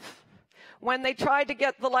come off. When they tried to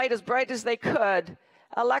get the light as bright as they could,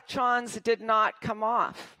 electrons did not come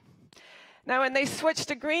off. Now, when they switched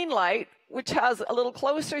to green light, which has a little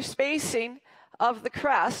closer spacing of the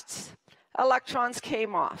crests, electrons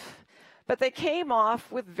came off. But they came off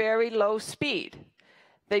with very low speed.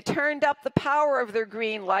 They turned up the power of their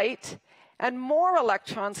green light, and more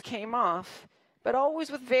electrons came off, but always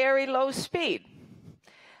with very low speed.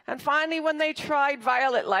 And finally, when they tried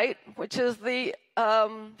violet light, which is the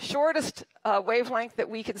shortest wavelength that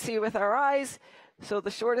we can see with our eyes, so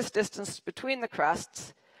the shortest distance between the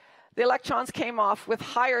crests, the electrons came off with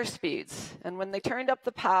higher speeds. And when they turned up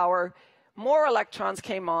the power, more electrons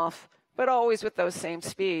came off, but always with those same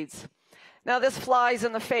speeds. Now, this flies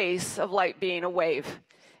in the face of light being a wave.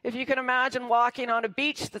 If you can imagine walking on a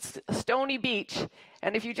beach that's a stony beach,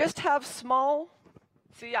 and if you just have small,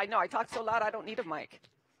 see, I know I talk so loud I don't need a mic.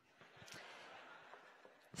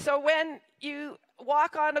 So when you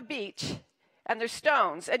walk on a beach and there's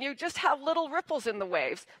stones, and you just have little ripples in the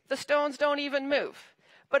waves, the stones don't even move.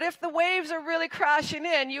 But if the waves are really crashing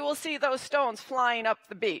in, you will see those stones flying up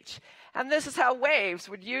the beach. And this is how waves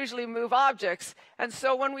would usually move objects. And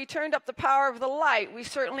so when we turned up the power of the light, we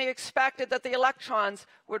certainly expected that the electrons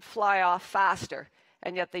would fly off faster,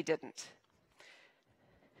 and yet they didn't.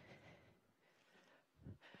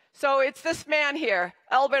 So it's this man here,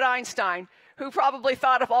 Albert Einstein, who probably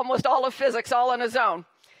thought of almost all of physics all on his own.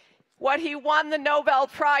 What he won the Nobel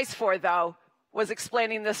Prize for, though, was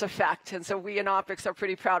explaining this effect. And so we in optics are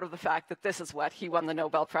pretty proud of the fact that this is what he won the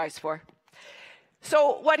Nobel Prize for.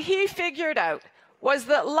 So what he figured out was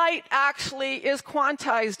that light actually is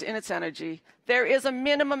quantized in its energy. There is a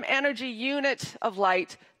minimum energy unit of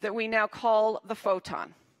light that we now call the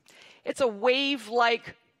photon. It's a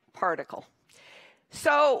wave-like particle.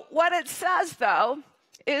 So what it says, though,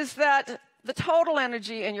 is that the total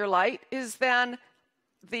energy in your light is then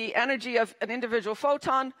the energy of an individual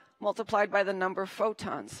photon multiplied by the number of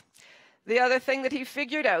photons. The other thing that he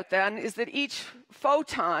figured out then is that each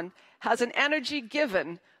photon has an energy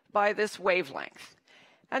given by this wavelength.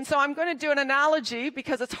 And so I'm going to do an analogy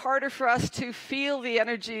because it's harder for us to feel the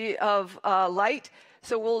energy of light.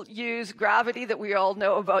 So we'll use gravity that we all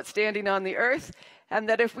know about standing on the Earth, and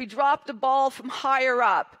that if we dropped a ball from higher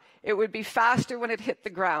up, it would be faster when it hit the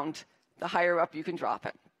ground, the higher up you can drop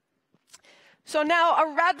it. So now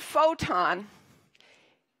a red photon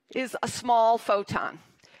is a small photon.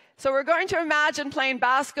 So we're going to imagine playing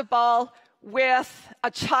basketball with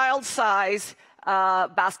a child-size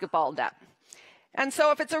basketball net. And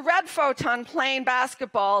so if it's a red photon playing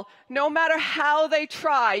basketball, no matter how they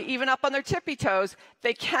try, even up on their tippy toes,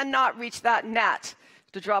 they cannot reach that net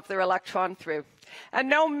to drop their electron through. And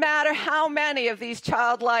no matter how many of these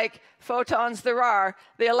childlike photons there are,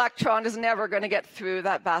 the electron is never going to get through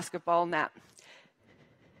that basketball net.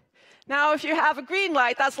 Now, if you have a green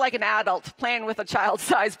light, that's like an adult playing with a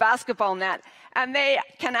child-sized basketball net, and they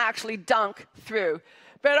can actually dunk through.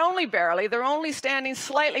 But only barely. They're only standing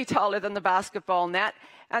slightly taller than the basketball net.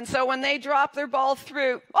 And so when they drop their ball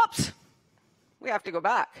through, oops, we have to go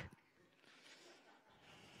back.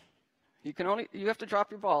 You have to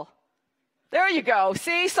drop your ball. There you go.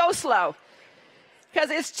 See, so slow. Because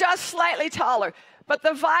it's just slightly taller. But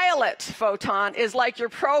the violet photon is like your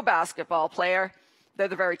pro basketball player. They're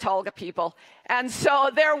the very tall people. And so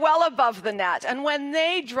they're well above the net. And when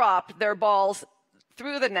they drop their balls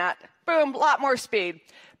through the net, boom, a lot more speed.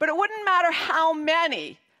 But it wouldn't matter how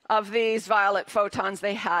many of these violet photons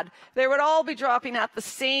they had. They would all be dropping at the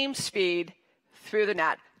same speed through the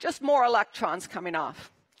net, just more electrons coming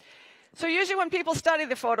off. So usually when people study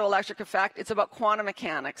the photoelectric effect, it's about quantum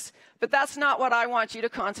mechanics. But that's not what I want you to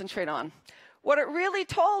concentrate on. What it really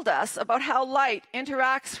told us about how light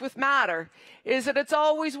interacts with matter is that it's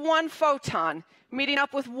always one photon meeting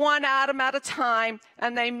up with one atom at a time,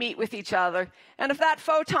 and they meet with each other. And if that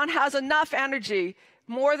photon has enough energy,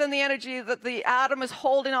 more than the energy that the atom is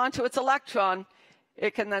holding onto its electron,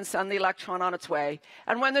 it can then send the electron on its way.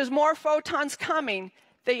 And when there's more photons coming,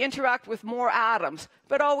 they interact with more atoms,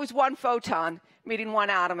 but always one photon meeting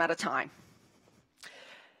one atom at a time.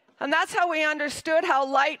 And that's how we understood how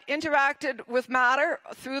light interacted with matter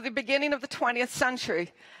through the beginning of the 20th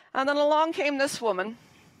century. And then along came this woman,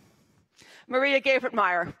 Maria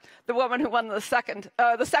Gabriel-Meyer, the woman who won the second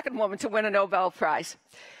woman to win a Nobel Prize.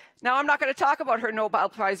 Now, I'm not going to talk about her Nobel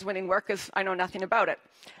Prize winning work because I know nothing about it.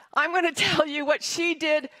 I'm going to tell you what she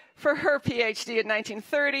did for her PhD in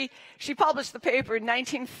 1930. She published the paper in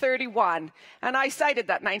 1931, and I cited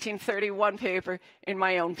that 1931 paper in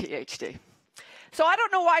my own PhD. So I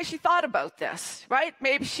don't know why she thought about this, right?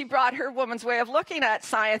 Maybe she brought her woman's way of looking at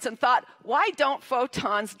science and thought, why don't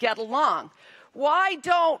photons get along? Why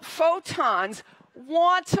don't photons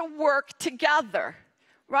want to work together,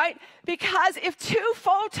 right? Because if two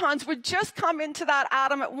photons would just come into that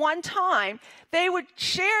atom at one time, they would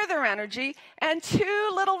share their energy, and two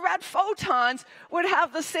little red photons would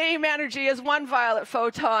have the same energy as one violet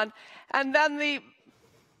photon, and then there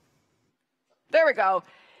we go.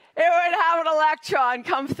 It would have an electron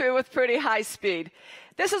come through with pretty high speed.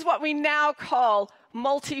 This is what we now call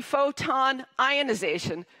multi-photon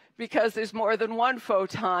ionization, because there's more than one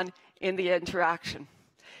photon in the interaction.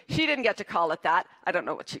 She didn't get to call it that. I don't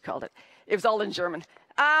know what she called it. It was all in German.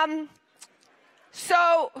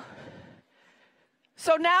 So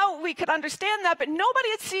now we could understand that, but nobody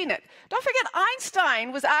had seen it. Don't forget,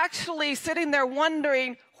 Einstein was actually sitting there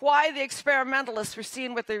wondering why the experimentalists were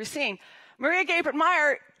seeing what they were seeing. Maria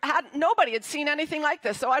Gabriel-Meyer, nobody had seen anything like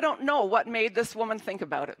this, so I don't know what made this woman think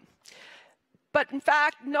about it. But in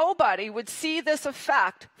fact, nobody would see this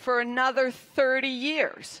effect for another 30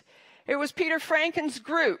 years. It was Peter Franken's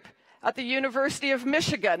group at the University of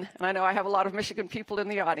Michigan, and I know I have a lot of Michigan people in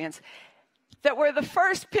the audience, that were the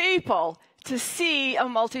first people to see a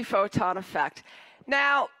multi-photon effect.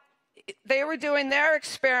 Now, they were doing their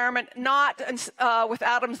experiment not with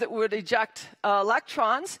atoms that would eject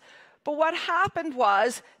electrons, but what happened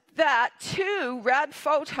was that two red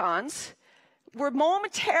photons were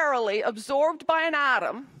momentarily absorbed by an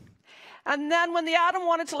atom, and then when the atom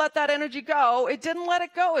wanted to let that energy go, it didn't let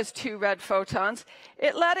it go as two red photons.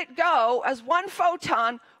 It let it go as one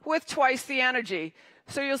photon with twice the energy.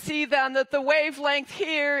 So you'll see then that the wavelength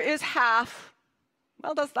here is half.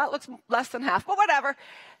 Well, that looks less than half, but whatever.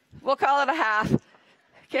 We'll call it a half.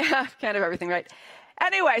 Can't have everything right.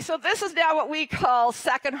 Anyway, so this is now what we call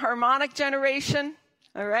second harmonic generation,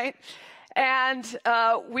 all right? And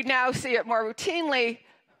we now see it more routinely,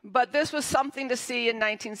 but this was something to see in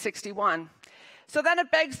 1961. So then it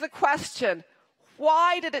begs the question,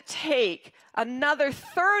 why did it take another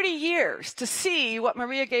 30 years to see what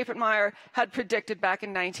Maria Gabriel-Meyer had predicted back in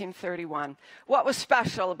 1931? What was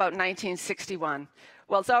special about 1961?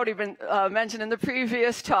 Well, it's already been mentioned in the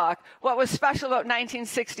previous talk. What was special about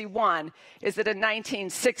 1961 is that in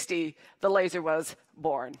 1960, the laser was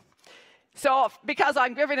born. So because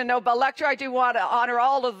I'm giving a Nobel lecture, I do want to honor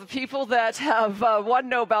all of the people that have won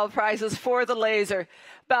Nobel Prizes for the laser.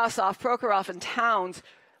 Basov, Prokhorov, and Towns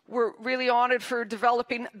were really honored for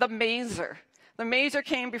developing the maser. The maser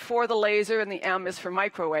came before the laser, and the M is for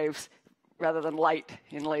microwaves rather than light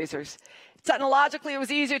in lasers. Technologically, it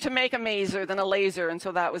was easier to make a maser than a laser, and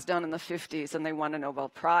so that was done in the 50s, and they won a Nobel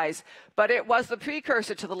Prize. But it was the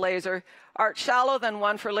precursor to the laser. Art Shallow then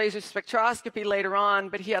won for laser spectroscopy later on,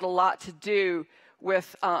 but he had a lot to do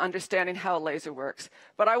with understanding how a laser works.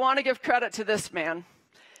 But I want to give credit to this man,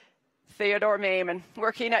 Theodore Maiman,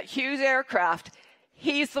 working at Hughes Aircraft.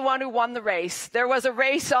 He's the one who won the race. There was a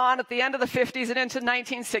race on at the end of the 50s and into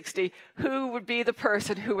 1960. Who would be the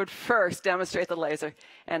person who would first demonstrate the laser?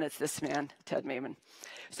 And it's this man, Ted Maiman.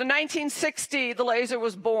 So 1960, the laser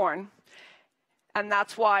was born. And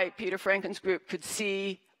that's why Peter Franken's group could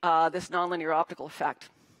see this nonlinear optical effect.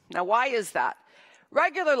 Now, why is that?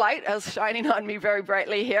 Regular light, as shining on me very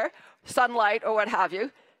brightly here, sunlight or what have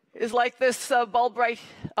you, is like this bulb right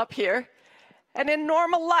up here. And in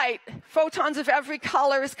normal light, photons of every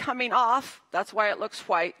color is coming off. That's why it looks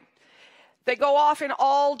white. They go off in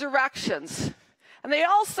all directions. And they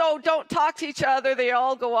also don't talk to each other. They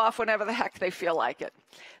all go off whenever the heck they feel like it.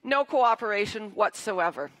 No cooperation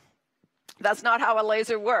whatsoever. That's not how a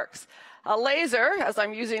laser works. A laser, as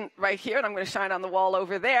I'm using right here, and I'm going to shine on the wall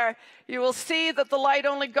over there, you will see that the light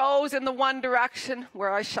only goes in the one direction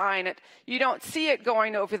where I shine it. You don't see it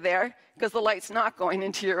going over there because the light's not going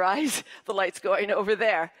into your eyes. The light's going over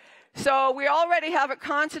there. So we already have it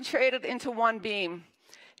concentrated into one beam.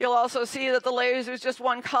 You'll also see that the laser is just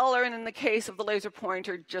one color, and in the case of the laser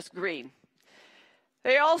pointer, just green.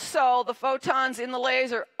 They also, the photons in the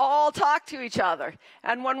laser, all talk to each other.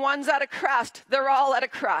 And when one's at a crest, they're all at a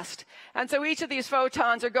crest. And so each of these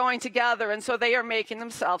photons are going together, and so they are making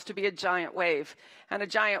themselves to be a giant wave. And a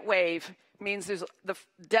giant wave means the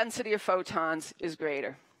density of photons is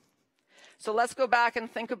greater. So let's go back and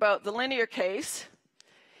think about the linear case.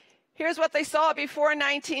 Here's what they saw before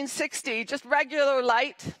 1960, just regular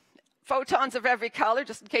light, photons of every color,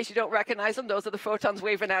 just in case you don't recognize them. Those are the photons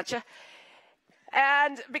waving at you.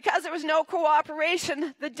 And because there was no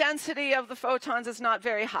cooperation, the density of the photons is not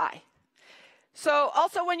very high. So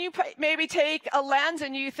also when you maybe take a lens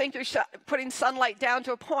and you think you're putting sunlight down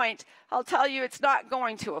to a point, I'll tell you it's not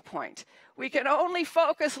going to a point. We can only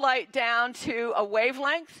focus light down to a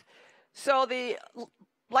wavelength. So the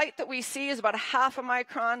light that we see is about 1/2 a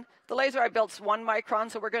micron. The laser I built is 1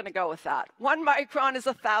 micron, so we're going to go with that. 1 micron is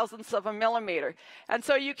 1/1000th of a millimeter. And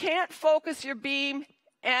so you can't focus your beam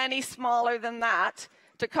any smaller than that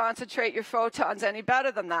to concentrate your photons any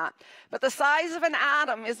better than that. But the size of an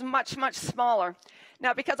atom is much, much smaller.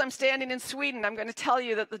 Now, because I'm standing in Sweden, I'm going to tell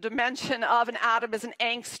you that the dimension of an atom is an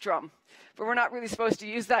angstrom. But we're not really supposed to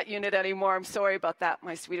use that unit anymore. I'm sorry about that,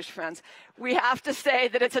 my Swedish friends. We have to say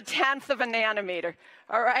that it's 1/10 of a nanometer,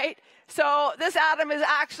 all right? So this atom is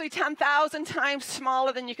actually 10,000 times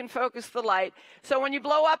smaller than you can focus the light. So when you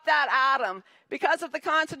blow up that atom, because of the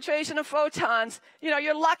concentration of photons,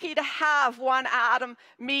 you're lucky to have one atom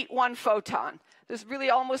meet one photon. There's really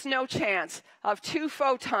almost no chance of 2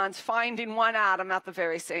 photons finding one atom at the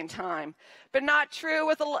very same time. But not true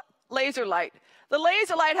with a laser light. The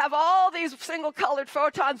laser light have all these single-colored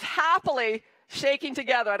photons happily shaking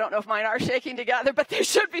together. I don't know if mine are shaking together, but they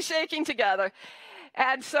should be shaking together.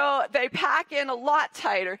 And so they pack in a lot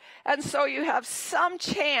tighter. And so you have some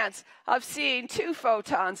chance of seeing 2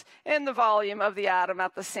 photons in the volume of the atom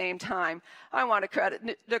at the same time. I want to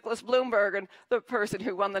credit Nicholas Bloomberg, the person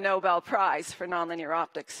who won the Nobel Prize for nonlinear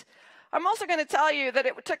optics. I'm also going to tell you that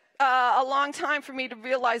it took a long time for me to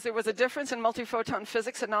realize there was a difference in multiphoton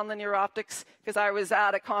physics and nonlinear optics, because I was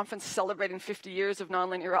at a conference celebrating 50 years of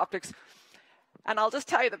nonlinear optics. And I'll just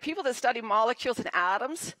tell you that people that study molecules and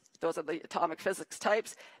atoms, those are the atomic physics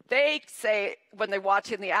types, they say when they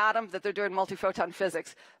watch in the atom that they're doing multiphoton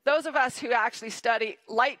physics. Those of us who actually study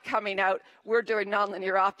light coming out, we're doing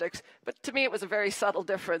nonlinear optics. But to me, it was a very subtle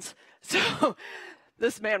difference. So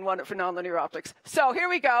this man won it for nonlinear optics. So here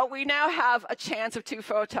we go. We now have a chance of 2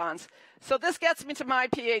 photons. So this gets me to my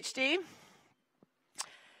PhD.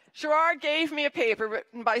 Gérard gave me a paper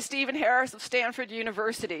written by Stephen Harris of Stanford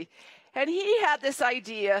University. And he had this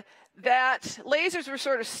idea that lasers were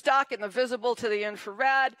sort of stuck in the visible to the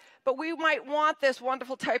infrared, but we might want this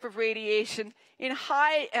wonderful type of radiation in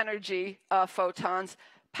high energy photons,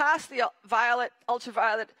 past the violet,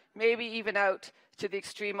 ultraviolet, maybe even out to the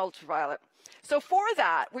extreme ultraviolet. So for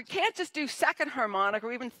that, we can't just do second harmonic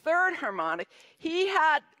or even third harmonic. He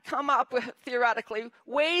had come up with, theoretically,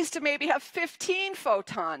 ways to maybe have 15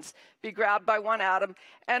 photons be grabbed by one atom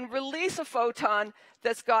and release a photon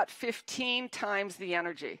that's got 15 times the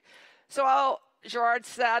energy. So Gérard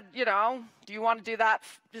said, do you want to do that?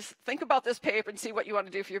 Just think about this paper and see what you want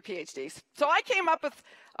to do for your PhDs. So I came up with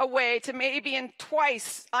a way to maybe in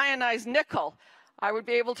twice ionized nickel, I would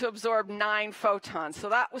be able to absorb 9 photons. So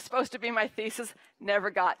that was supposed to be my thesis,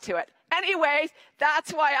 never got to it. Anyway,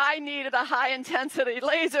 that's why I needed a high-intensity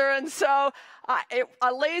laser, and so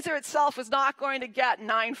a laser itself was not going to get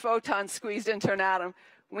 9 photons squeezed into an atom.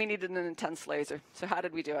 We needed an intense laser. So how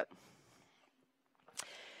did we do it?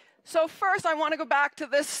 So first, I want to go back to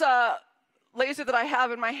this laser that I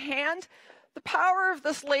have in my hand. The power of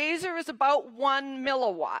this laser is about 1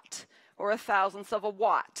 milliwatt, or 1,000th of a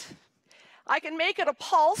watt. I can make it a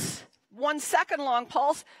pulse, 1 second long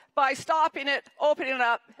pulse, by stopping it, opening it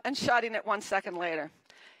up, and shutting it 1 second later.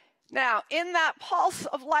 Now, in that pulse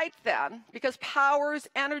of light then, because power is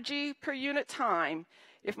energy per unit time,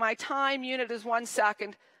 if my time unit is 1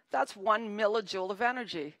 second, that's 1 millijoule of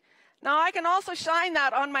energy. Now, I can also shine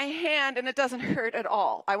that on my hand, and it doesn't hurt at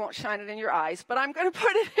all. I won't shine it in your eyes, but I'm going to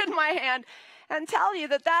put it in my hand and tell you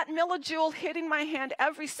that that millijoule hitting my hand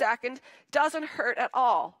every second doesn't hurt at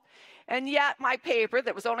all. And yet my paper,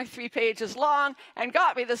 that was only 3 pages long and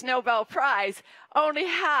got me this Nobel Prize, only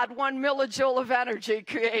had 1 millijoule of energy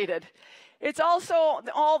created. It's also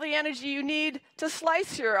all the energy you need to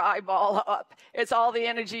slice your eyeball up. It's all the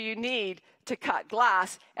energy you need to cut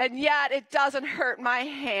glass, and yet it doesn't hurt my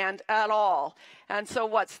hand at all. And so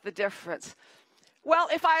what's the difference? Well,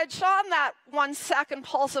 if I had shone that 1 second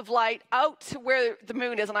pulse of light out to where the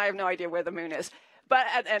moon is, and I have no idea where the moon is, but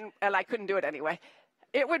and I couldn't do it anyway,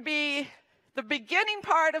 it would be the beginning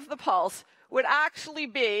part of the pulse would actually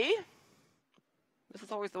be, this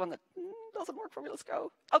is always the one that doesn't work for me, let's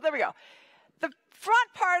go. Oh, there we go. The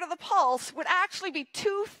front part of the pulse would actually be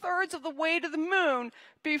 2/3 of the way to the moon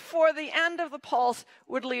before the end of the pulse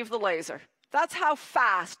would leave the laser. That's how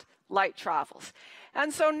fast light travels.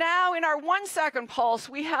 And so now in our 1 second pulse,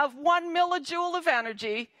 we have 1 millijoule of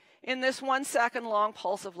energy in this 1 second long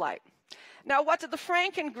pulse of light. Now, what did the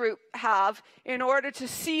Franken group have in order to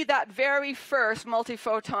see that very first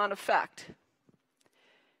multiphoton effect?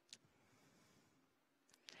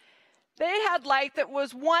 They had light that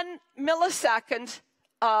was 1 millisecond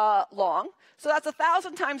long. So that's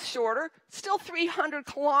 1,000 times shorter, still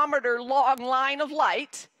 300-kilometer long line of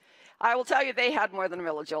light. I will tell you, they had more than a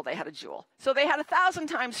millijoule. They had a joule. So they had 1,000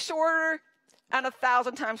 times shorter and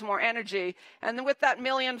 1,000 times more energy. And then with that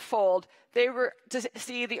millionfold, they were to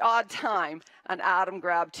see the odd time an atom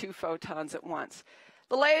grabbed 2 photons at once.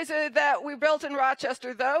 The laser that we built in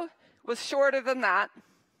Rochester, though, was shorter than that.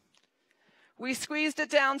 We squeezed it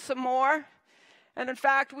down some more. And in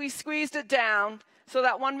fact, we squeezed it down so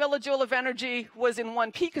that 1 millijoule of energy was in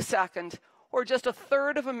 1 picosecond, or just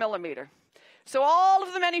 1/3 of a millimeter. So all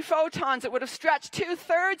of the many photons that would have stretched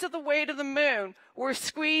 2/3 of the way to the moon were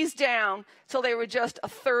squeezed down till they were just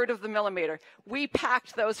 1/3 of the millimeter. We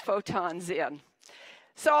packed those photons in.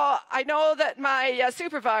 So I know that my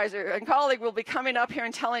supervisor and colleague will be coming up here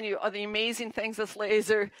and telling you the amazing things this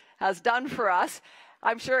laser has done for us.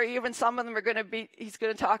 I'm sure even some of them are going to be, he's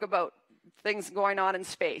going to talk about things going on in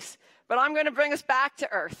space. But I'm going to bring us back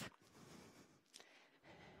to Earth.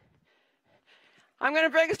 I'm going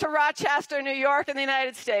to bring us to Rochester, New York in the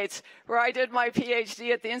United States, where I did my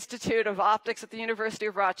PhD at the Institute of Optics at the University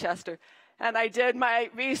of Rochester. And I did my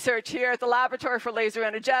research here at the Laboratory for Laser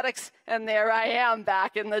Energetics, and there I am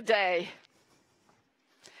back in the day.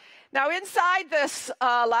 Now, inside this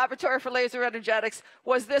Laboratory for Laser Energetics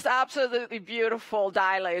was this absolutely beautiful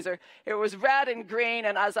dye laser. It was red and green,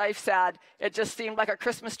 and as I've said, it just seemed like a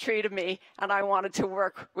Christmas tree to me, and I wanted to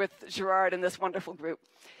work with Gérard and this wonderful group.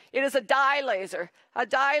 It is a dye laser. A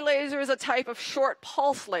dye laser is a type of short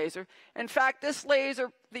pulse laser. In fact, this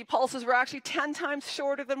laser, the pulses were actually 10 times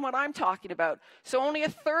shorter than what I'm talking about, so only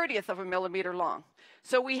 1/30th of a millimeter long.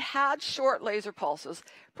 So we had short laser pulses.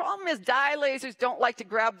 Problem is, dye lasers don't like to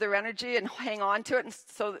grab their energy and hang on to it, and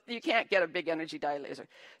so you can't get a big energy dye laser.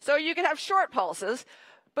 So you can have short pulses,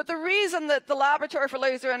 but the reason that the Laboratory for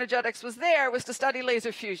Laser Energetics was there was to study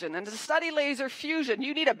laser fusion. And to study laser fusion,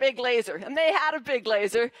 you need a big laser, and they had a big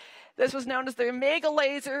laser. This was known as the Omega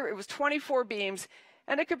laser. It was 24 beams,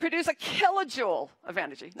 and it could produce a kilojoule of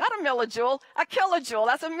energy. Not a millijoule, a kilojoule.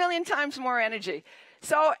 That's 1,000,000 times more energy.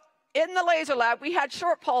 So in the laser lab, we had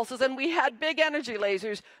short pulses and we had big energy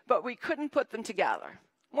lasers, but we couldn't put them together.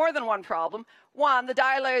 More than one problem. One, the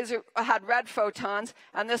dye laser had red photons,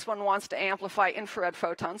 and this one wants to amplify infrared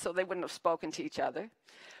photons, so they wouldn't have spoken to each other.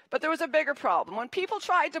 But there was a bigger problem. When people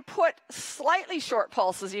tried to put slightly short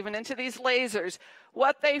pulses even into these lasers,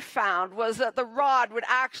 what they found was that the rod would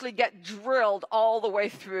actually get drilled all the way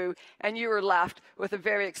through, and you were left with a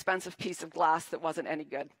very expensive piece of glass that wasn't any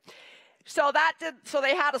good. So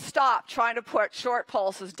they had to stop trying to put short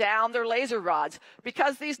pulses down their laser rods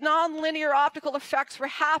because these nonlinear optical effects were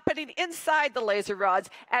happening inside the laser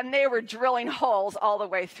rods, and they were drilling holes all the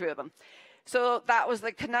way through them. So that was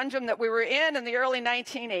the conundrum that we were in the early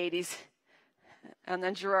 1980s. And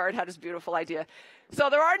then Gérard had his beautiful idea. So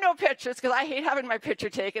there are no pictures because I hate having my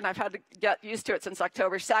picture taken. I've had to get used to it since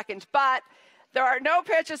October 2nd. But there are no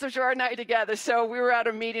pictures of Gérard and I together. So we were at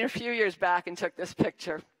a meeting a few years back and took this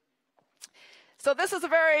picture. So this is a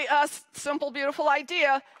very simple, beautiful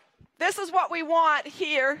idea. This is what we want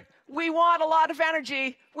here. We want a lot of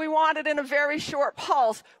energy. We want it in a very short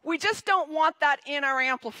pulse. We just don't want that in our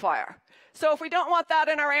amplifier. So if we don't want that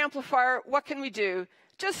in our amplifier, what can we do?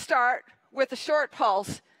 Just start with a short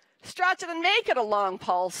pulse, stretch it and make it a long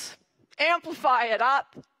pulse, amplify it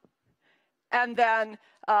up, and then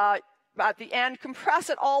at the end, compress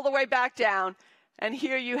it all the way back down, And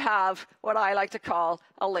here you have what I like to call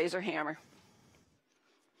a laser hammer.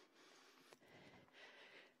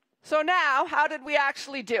 So now, how did we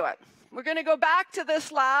actually do it? We're going to go back to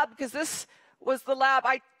this lab, because this was the lab.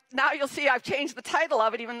 Now you'll see I've changed the title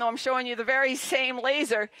of it, even though I'm showing you the very same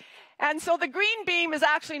laser. And so the green beam is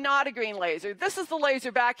actually not a green laser. This is the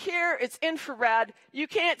laser back here. It's infrared. You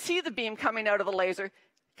can't see the beam coming out of the laser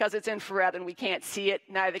because it's infrared and we can't see it,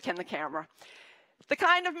 neither can the camera. The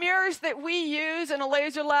kind of mirrors that we use in a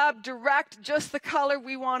laser lab direct just the color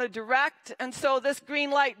we want to direct. And so this green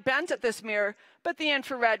light bent at this mirror, but the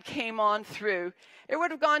infrared came on through. It would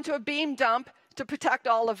have gone to a beam dump to protect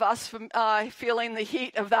all of us from feeling the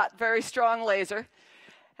heat of that very strong laser.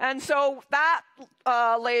 And so that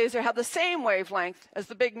laser had the same wavelength as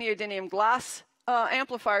the big neodymium glass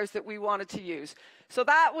amplifiers that we wanted to use. So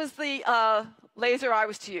that was the laser I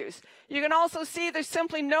was to use. You can also see there's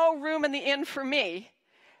simply no room in the inn for me.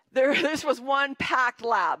 This was one packed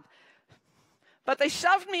lab. But they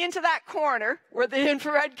shoved me into that corner where the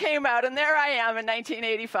infrared came out, and there I am in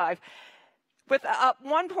 1985 with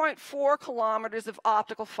 1.4 kilometers of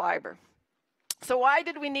optical fiber. So why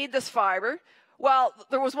did we need this fiber? Well,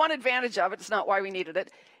 there was one advantage of it. It's not why we needed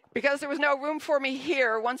it. Because there was no room for me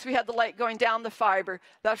here, once we had the light going down the fiber,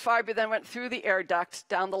 that fiber then went through the air ducts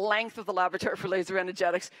down the length of the Laboratory for Laser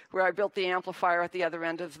Energetics, where I built the amplifier at the other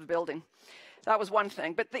end of the building. That was one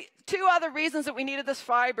thing. But the two other reasons that we needed this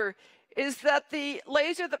fiber is that the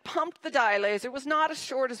laser that pumped the dye laser was not as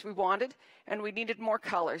short as we wanted, and we needed more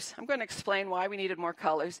colors. I'm going to explain why we needed more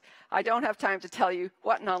colors. I don't have time to tell you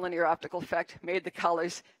what nonlinear optical effect made the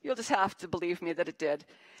colors. You'll just have to believe me that it did.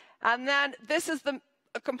 And then this is the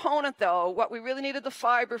component, though, what we really needed the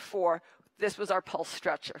fiber for. This was our pulse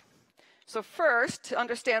stretcher. So first, to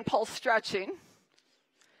understand pulse stretching,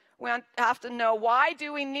 we have to know, why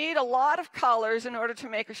do we need a lot of colors in order to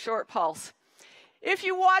make a short pulse? If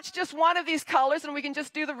you watch just one of these colors, and we can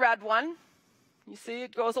just do the red one, you see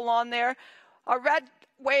it goes along there, a red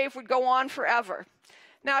wave would go on forever.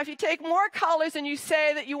 Now, if you take more colors and you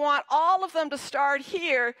say that you want all of them to start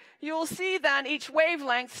here, you will see then each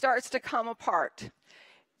wavelength starts to come apart.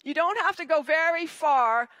 You don't have to go very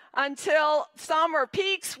far until some are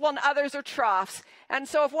peaks while others are troughs. And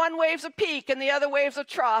so if one wave's a peak and the other wave's a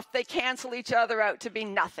trough, they cancel each other out to be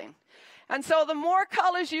nothing. And so the more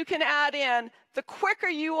colors you can add in, the quicker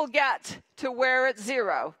you will get to where it's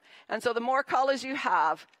zero. And so the more colors you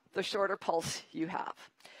have, the shorter pulse you have.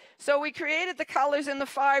 So we created the colors in the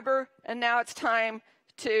fiber, and now it's time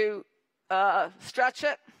to stretch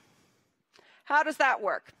it. How does that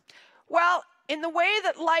work? Well, in the way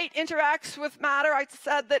that light interacts with matter, I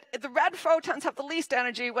said that the red photons have the least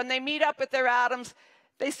energy. When they meet up with their atoms,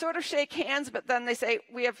 they sort of shake hands, but then they say,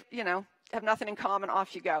 we have, have nothing in common,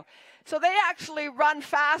 off you go. So they actually run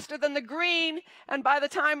faster than the green, and by the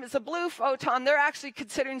time it's a blue photon, they're actually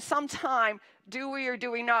considering some time, do we or do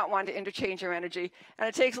we not want to interchange our energy? And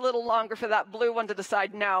it takes a little longer for that blue one to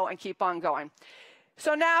decide no and keep on going.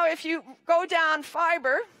 So now if you go down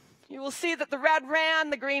fiber, you will see that the red ran,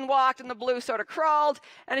 the green walked, and the blue sort of crawled.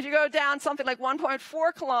 And if you go down something like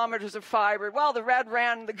 1.4 kilometers of fiber, well, the red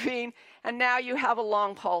ran, the green, and now you have a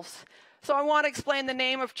long pulse. So I want to explain the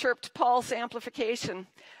name of chirped pulse amplification.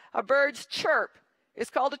 A bird's chirp is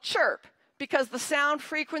called a chirp because the sound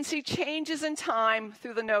frequency changes in time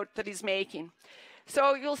through the note that he's making.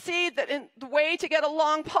 So you'll see that the way to get a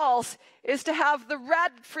long pulse is to have the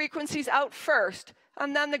red frequencies out first,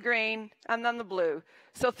 and then the green, and then the blue.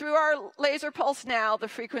 So through our laser pulse now, the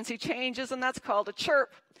frequency changes, and that's called a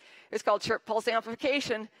chirp. It's called chirp pulse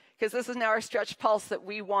amplification because this is now our stretched pulse that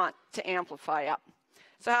we want to amplify up.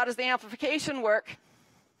 So how does the amplification work?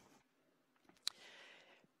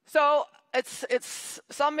 So it's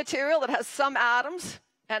some material that has some atoms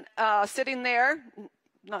and sitting there,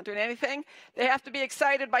 not doing anything. They have to be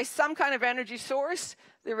excited by some kind of energy source.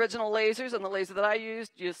 The original lasers and the laser that I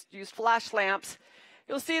used used flash lamps.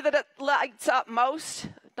 You'll see that it lights up most,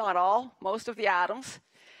 not all, most of the atoms.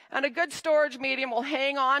 And a good storage medium will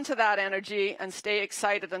hang on to that energy and stay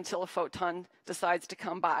excited until a photon decides to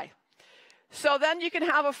come by. So then you can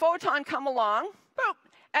have a photon come along, boop,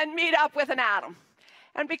 and meet up with an atom.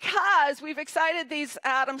 And because we've excited these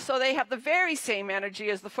atoms so they have the very same energy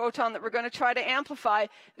as the photon that we're going to try to amplify,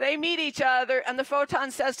 they meet each other, and the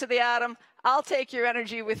photon says to the atom, I'll take your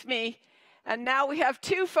energy with me. And now we have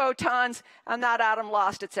two photons, and that atom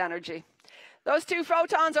lost its energy. Those two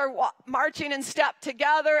photons are marching in step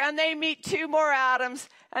together, and they meet two more atoms,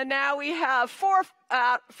 and now we have four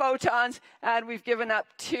photons, and we've given up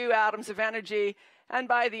 2 atoms of energy, and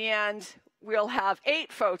by the end, we'll have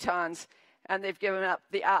 8 photons, and they've given up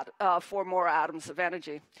the 4 more atoms of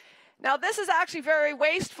energy. Now, this is actually very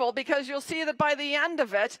wasteful because you'll see that by the end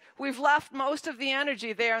of it, we've left most of the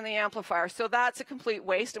energy there in the amplifier. So that's a complete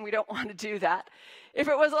waste, and we don't want to do that. If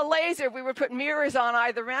it was a laser, we would put mirrors on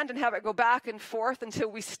either end and have it go back and forth until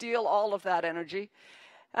we steal all of that energy.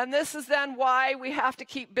 And this is then why we have to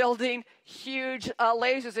keep building huge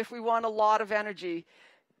lasers if we want a lot of energy.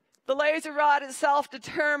 The laser rod itself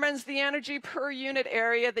determines the energy per unit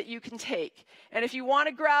area that you can take. And if you want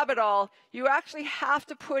to grab it all, you actually have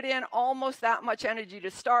to put in almost that much energy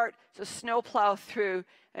to start to snowplow through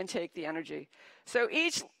and take the energy. So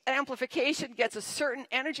each amplification gets a certain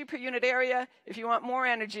energy per unit area. If you want more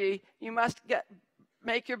energy, you must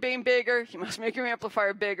make your beam bigger, you must make your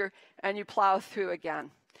amplifier bigger, and you plow through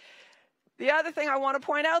again. The other thing I want to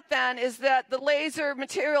point out then is that the laser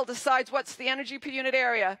material decides what's the energy per unit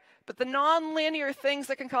area, but the nonlinear things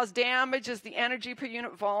that can cause damage is the energy per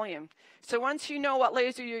unit volume. So once you know what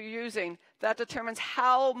laser you're using, that determines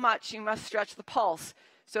how much you must stretch the pulse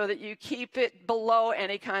so that you keep it below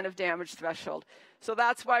any kind of damage threshold. So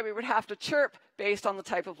that's why we would have to chirp based on the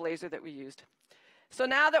type of laser that we used. So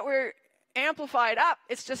now that we're amplified up,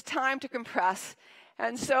 it's just time to compress.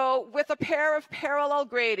 And so with a pair of parallel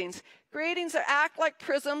gratings that act like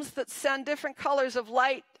prisms that send different colors of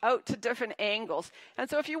light out to different angles. And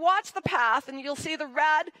so if you watch the path, and you'll see the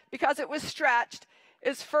red, because it was stretched,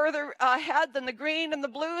 is further ahead than the green, and the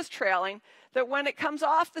blue is trailing, that when it comes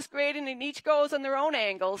off this grating and each goes on their own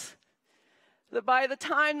angles, that by the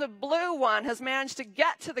time the blue one has managed to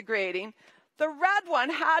get to the grating, the red one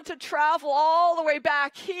had to travel all the way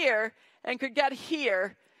back here and could get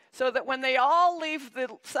here, so that when they all leave the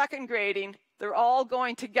second grating, they're all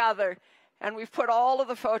going together, and we've put all of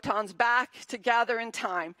the photons back together in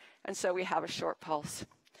time, and so we have a short pulse.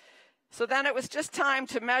 So then it was just time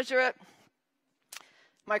to measure it.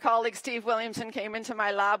 My colleague Steve Williamson came into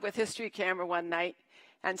my lab with his street camera one night,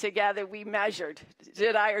 and together we measured,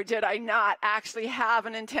 did I or did I not actually have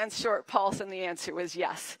an intense short pulse, and the answer was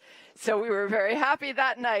yes. So we were very happy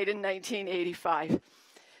that night in 1985.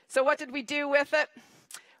 So what did we do with it?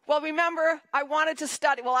 Well, remember, I wanted to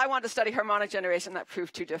study harmonic generation. That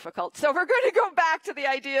proved too difficult. So we're going to go back to the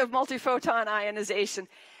idea of multiphoton ionization.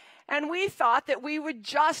 And we thought that we would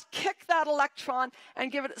just kick that electron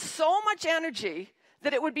and give it so much energy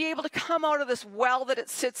that it would be able to come out of this well that it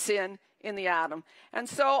sits in the atom. And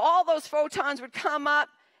so all those photons would come up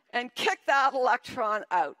and kick that electron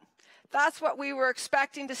out. That's what we were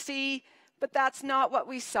expecting to see, but that's not what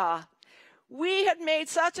we saw. We had made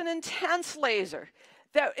such an intense laser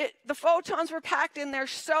that the photons were packed in there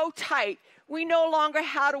so tight, we no longer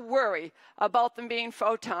had to worry about them being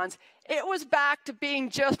photons. It was back to being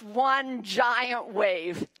just one giant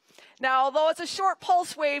wave. Now, although it's a short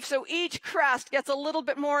pulse wave, so each crest gets a little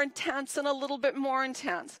bit more intense and a little bit more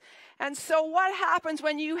intense. And so what happens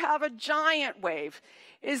when you have a giant wave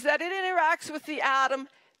is that it interacts with the atom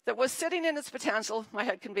that was sitting in its potential. My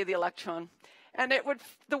head can be the electron. And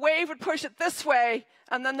the wave would push it this way,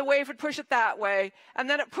 and then the wave would push it that way, and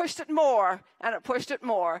then it pushed it more, and it pushed it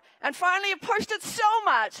more. And finally, it pushed it so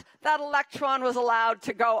much that electron was allowed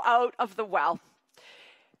to go out of the well.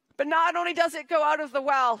 But not only does it go out of the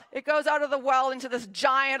well, it goes out of the well into this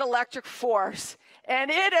giant electric force. And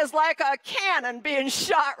it is like a cannon being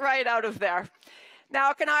shot right out of there.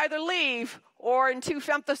 Now, it can either leave, or in 2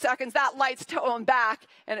 femtoseconds, that light's towing back,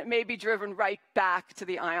 and it may be driven right back to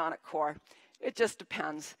the ionic core. It just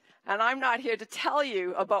depends. And I'm not here to tell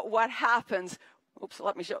you about what happens. Oops,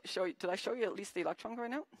 let me show you. Did I show you at least the electron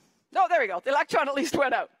going out? No, there we go. The electron at least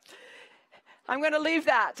went out. I'm going to leave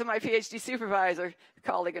that to my PhD supervisor,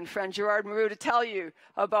 colleague and friend Gérard Mourou, to tell you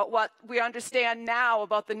about what we understand now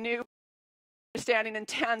about the new understanding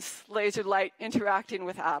intense laser light interacting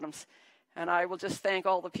with atoms. And I will just thank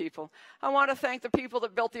all the people. I want to thank the people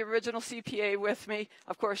that built the original CPA with me,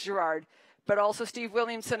 of course, Gérard, but also Steve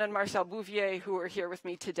Williamson and Marcel Bouvier, who are here with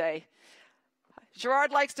me today.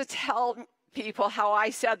 Gérard likes to tell people how I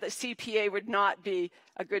said that CPA would not be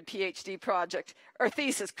a good PhD project, or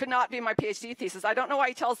thesis, could not be my PhD thesis. I don't know why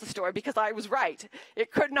he tells the story, because I was right.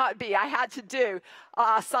 It could not be. I had to do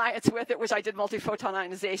science with it, which I did multiphoton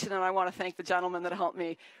ionization, and I want to thank the gentleman that helped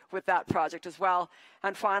me with that project as well.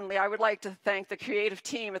 And finally, I would like to thank the creative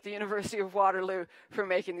team at the University of Waterloo for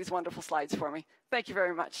making these wonderful slides for me. Thank you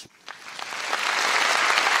very much.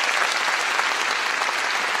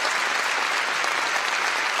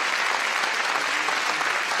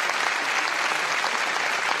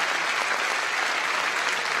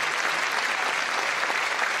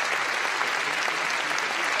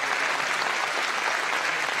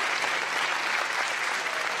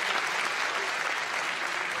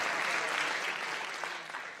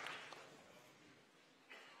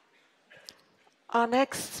 Our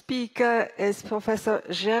next speaker is Professor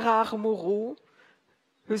Gérard Mourou,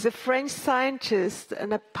 who's a French scientist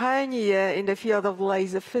and a pioneer in the field of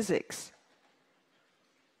laser physics.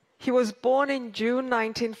 He was born in June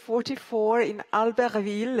 1944 in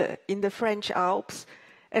Albertville in the French Alps,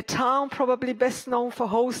 a town probably best known for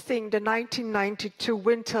hosting the 1992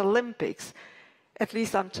 Winter Olympics, at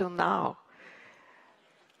least until now.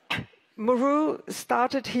 Mourou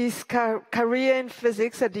started his career in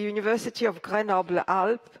physics at the University of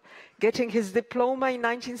Grenoble-Alpes, getting his diploma in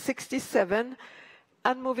 1967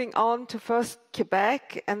 and moving on to first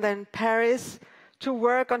Quebec and then Paris to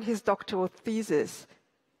work on his doctoral thesis.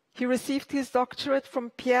 He received his doctorate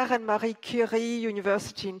from Pierre and Marie Curie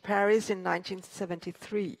University in Paris in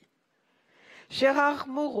 1973. Gérard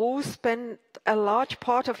Mourou spent a large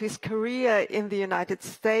part of his career in the United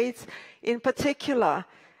States, in particular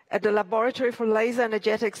at the Laboratory for Laser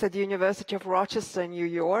Energetics at the University of Rochester in New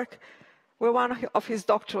York, where one of his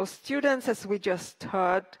doctoral students, as we just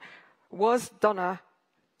heard, was Donna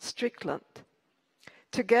Strickland.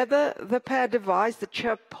 Together, the pair devised the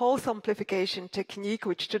chirp pulse amplification technique,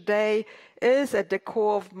 which today is at the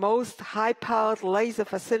core of most high-powered laser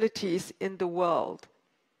facilities in the world.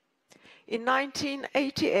 In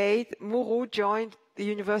 1988, Mourou joined the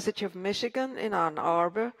University of Michigan in Ann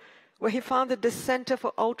Arbor, where he founded the Center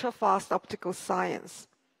for Ultra-Fast Optical Science.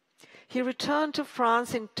 He returned to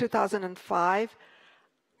France in 2005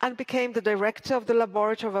 and became the director of the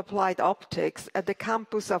Laboratory of Applied Optics at the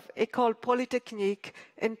campus of École Polytechnique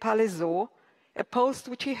in Palaiseau, a post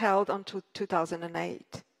which he held until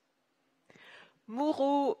 2008.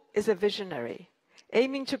 Mourou is a visionary,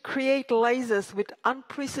 aiming to create lasers with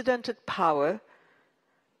unprecedented power.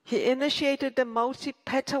 He initiated the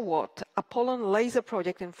multi-petawatt Apollon laser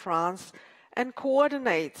project in France and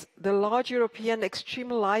coordinates the large European extreme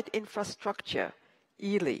light infrastructure,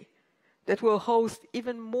 ELI, that will host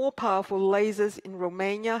even more powerful lasers in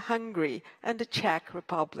Romania, Hungary, and the Czech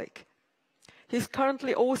Republic. He's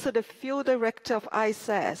currently also the field director of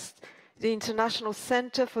ICEST, the International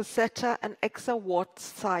Center for Zeta and Exawatt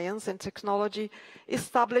Science and Technology,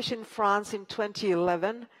 established in France in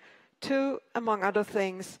 2011 to, among other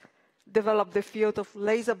things, develop the field of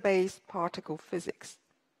laser-based particle physics.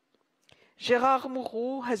 Gérard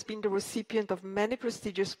Mourou has been the recipient of many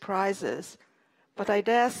prestigious prizes, but I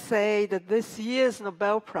dare say that this year's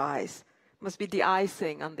Nobel Prize must be the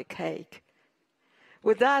icing on the cake.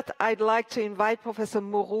 With that, I'd like to invite Professor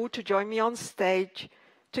Mourou to join me on stage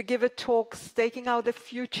to give a talk staking out the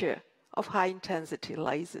future of high-intensity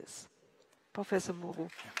lasers. Professor Mourou.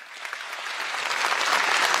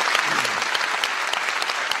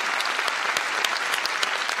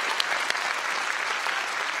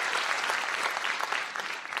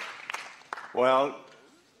 Well,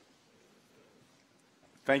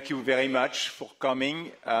 thank you very much for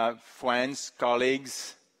coming, friends,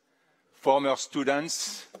 colleagues, former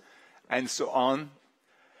students, and so on.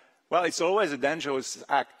 Well, it's always a dangerous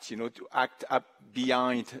act, you know, to act up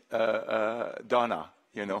behind Donna,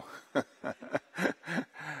 you know.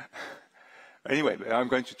 Anyway, I'm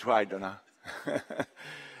going to try, Donna.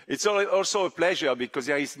 It's also a pleasure because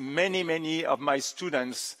there is many of my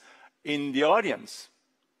students in the audience.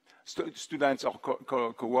 Students or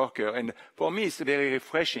co-worker, and for me it's very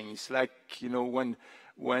refreshing. It's like, you know,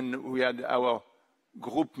 when we had our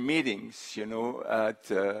group meetings, you know,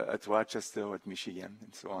 at Rochester, at Michigan,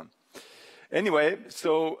 and so on. Anyway,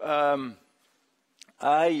 so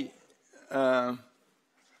I'm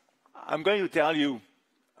going to tell you.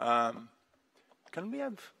 Can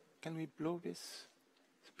we blow this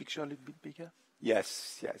picture a little bit bigger?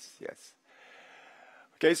 Yes.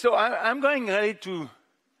 Okay, so I'm going really to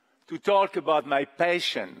talk about my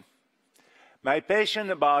passion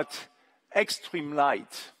about extreme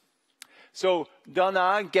light. So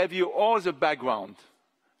Donna gave you all the background,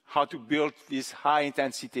 how to build these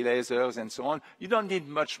high-intensity lasers and so on. You don't need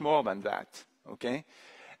much more than that, okay?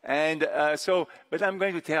 And but I'm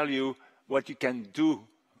going to tell you what you can do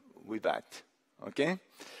with that, okay?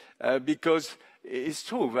 Because it's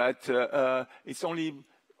true that it's only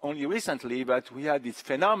recently that we had this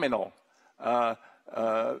phenomenal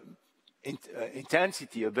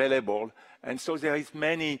intensity available, and so there is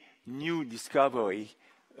many new discovery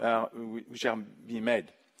which are being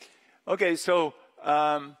made. Okay, so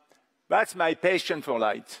that's my passion for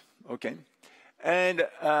light. Okay, and do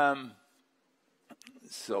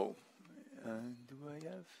I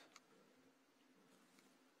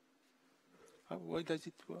have? Why does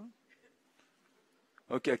it work?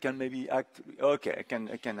 Okay, I can maybe act. Okay, I can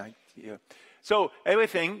act here. So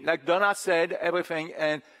everything, like Donna said, everything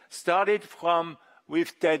and started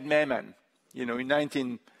with Ted Naiman, you know,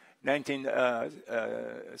 in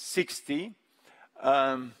 1960.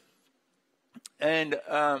 I'm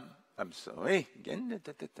sorry, again.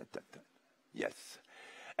 Yes.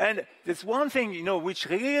 And there's one thing, you know, which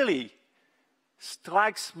really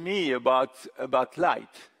strikes me about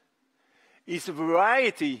light is a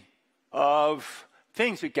variety of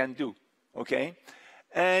things we can do, okay?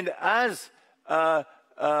 And as Ashkin,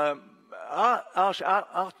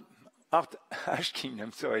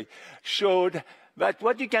 I'm sorry, showed that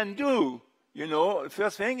what you can do, you know,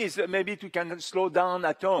 first thing is maybe you can slow down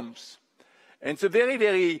atoms. And it's a very,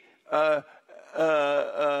 very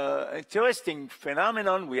interesting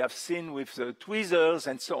phenomenon we have seen with the tweezers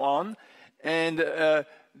and so on. And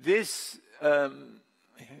this,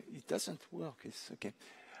 it doesn't work, it's okay.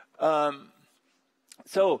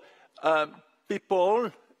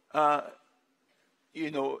 People,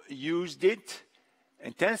 you know, used it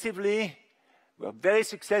intensively, were very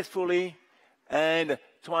successfully, and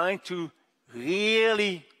trying to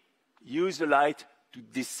really use the light to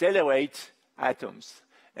decelerate atoms.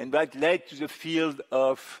 And that led to the field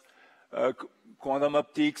of quantum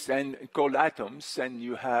optics and cold atoms. And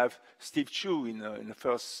you have Steve Chu in the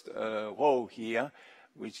first row here,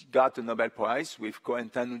 which got the Nobel Prize with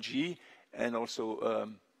co-antanology, and also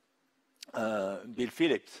Bill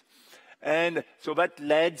Phillips. And so that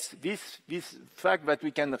led this fact that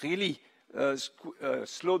we can really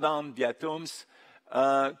slow down the atoms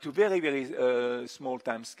to very, very small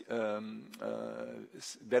times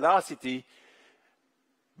velocity.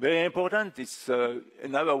 Very important. It's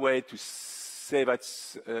another way to say that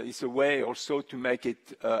it's a way also to make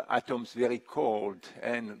it atoms very cold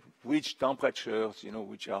and reach temperatures, you know,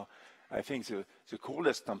 which are, I think, the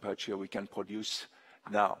coldest temperature we can produce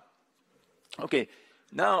now. Okay,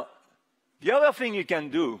 now the other thing you can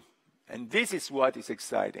do, and this is what is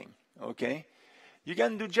exciting, okay? You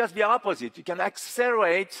can do just the opposite. You can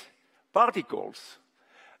accelerate particles.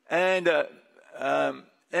 And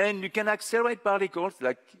you can accelerate particles,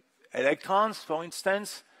 like electrons, for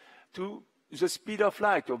instance, to the speed of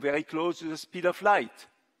light, or very close to the speed of light,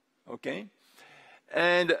 okay?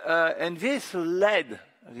 And this led,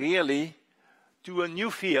 really, to a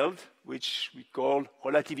new field, which we call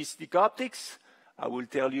relativistic optics. I will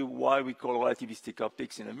tell you why we call relativistic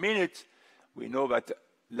optics in a minute. We know that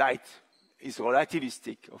light is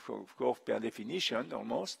relativistic, of course, per definition,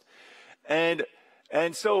 almost. And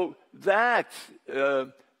so that,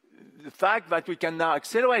 the fact that we can now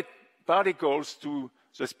accelerate particles to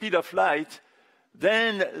the speed of light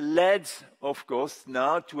then led, of course,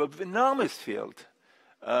 now to an enormous field,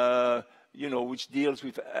 you know, which deals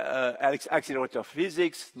with accelerator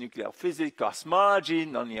physics, nuclear physics, cosmology,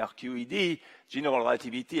 nonlinear QED, general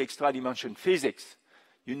relativity, extra-dimension physics,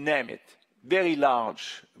 you name it. Very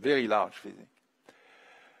large physics.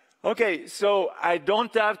 Okay, so I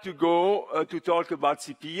don't have to go to talk about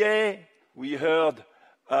CPA. We heard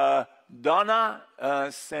Donna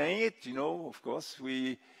saying it, you know, of course,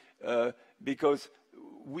 because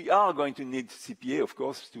we are going to need CPA, of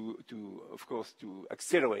course, to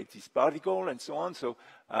accelerate this particle and so on. So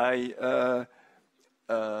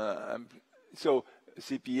so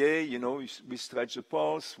CPA, you know, we stretch the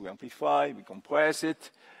pulse, we amplify, we compress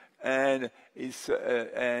it, and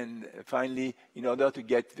finally, in order to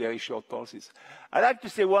get very short pulses. I'd like to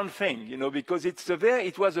say one thing, you know, because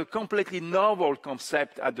it was a completely novel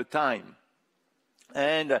concept at the time,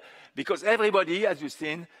 and because everybody, as you've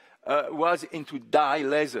seen, was into dye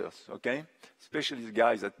lasers, okay? Especially the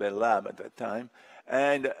guys at Bell Lab at that time.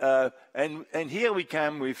 And here we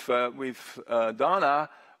came with Donna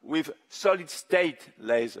with solid-state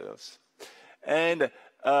lasers. And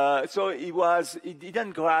so it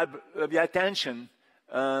didn't grab the attention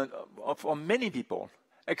of many people,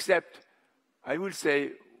 except, I will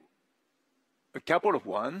say, a couple of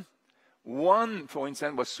one. One, for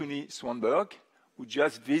instance, was Suni Swanberg, who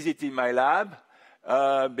just visited my lab,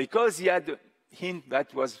 because he had a hint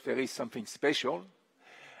that was something special.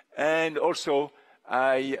 And also,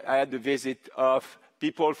 I had the visit of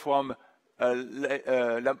people from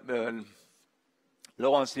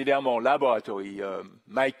Lawrence Livermore Laboratory,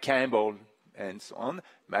 Mike Campbell, and so on.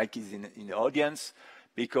 Mike is in the audience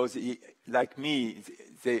because, like me,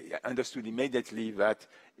 they understood immediately that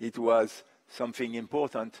it was something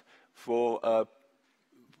important for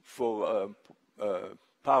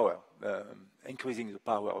power, increasing the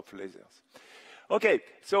power of lasers. Okay,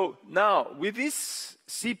 so now with this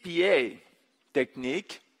CPA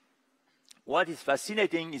technique, what is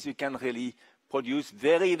fascinating is you can really produce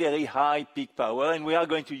very, very high peak power, and we are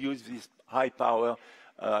going to use this high power.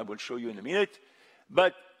 I will show you in a minute.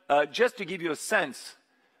 But just to give you a sense,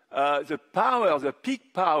 the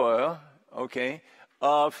peak power, okay,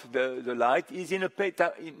 of the light is in a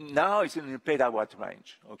now it's in a petawatt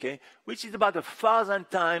range, okay, which is about 1,000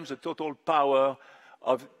 times the total power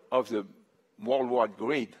of the worldwide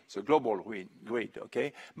grid, the global grid,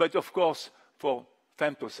 okay? But of course, for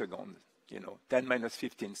femtoseconds, 10 minus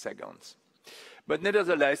 15 seconds. But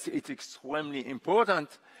nevertheless, it's extremely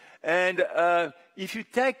important. And if you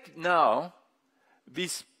take now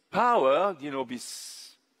this power,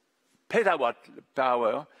 this petawatt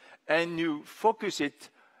power, and you focus it,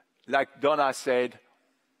 like Donna said,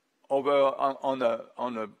 over on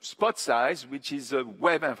a spot size, which is a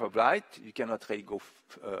wavelength of light. You cannot really go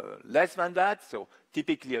less than that, so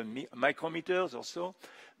typically a micrometers or so.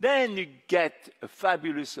 Then you get a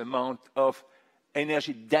fabulous amount of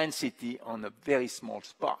energy density on a very small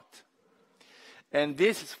spot. And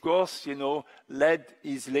this, of course,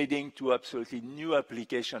 is leading to absolutely new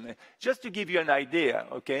application. Just to give you an idea,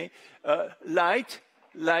 okay, light,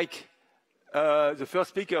 like the first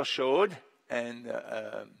speaker showed, and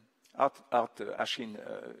Ashkin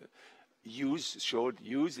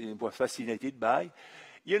used, and was fascinated by,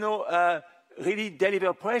 really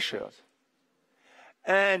deliver pressures.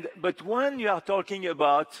 But when you are talking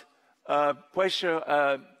about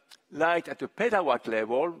pressure light at a petawatt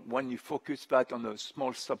level, when you focus that on a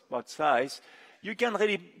small spot size, you can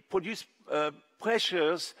really produce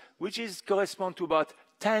pressures which correspond to about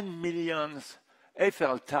 10 million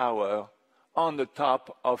Eiffel Tower on the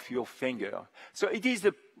top of your finger. So it is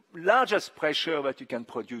the largest pressure that you can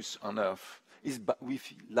produce on Earth is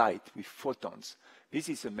with light, with photons. This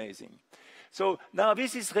is amazing. So now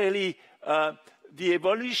this is really the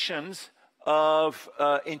evolutions of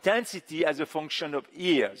intensity as a function of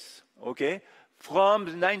years, okay? From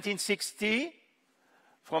the 1960,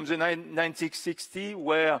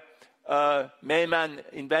 where Mayman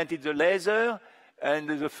invented the laser, and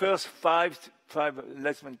the first first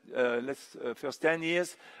 10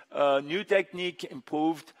 years, new technique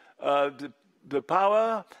improved the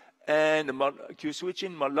power and Q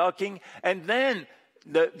switching, mod locking, and then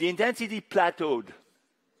the intensity plateaued.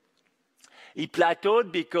 It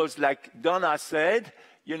plateaued because, like Donna said,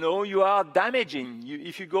 you are damaging.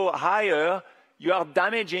 If you go higher, you are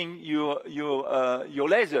damaging your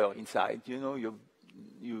laser inside. You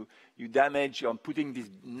damage. You're putting this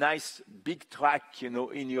nice big track,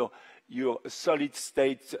 in your solid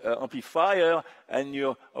state amplifier, and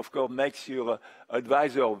of course makes your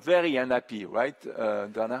advisor very unhappy, right,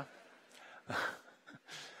 Donna?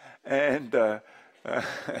 And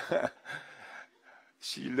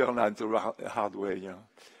she learned the hard way.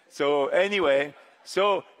 So anyway,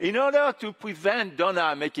 in order to prevent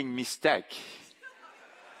Donna making mistake,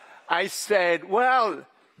 I said, well,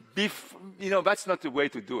 that's not the way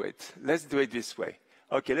to do it. Let's do it this way.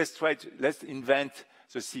 Okay, let's invent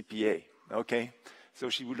the CPA, okay? So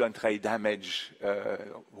she wouldn't really damage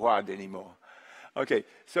rod anymore. Okay,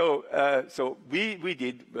 so we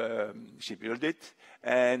did, she built it,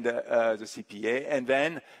 and the CPA, and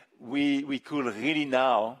then we could really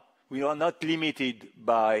now, we are not limited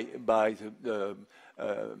by the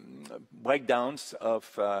breakdowns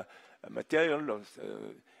of material,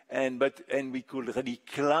 and we could really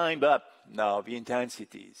climb up now the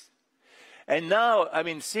intensities. And now,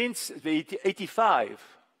 since the 85,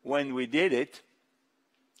 when we did it,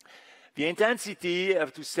 the intensity, I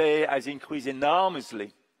have to say, has increased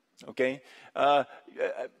enormously, okay?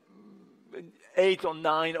 8 or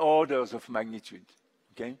 9 orders of magnitude,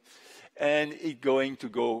 okay? And it's going to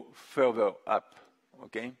go further up,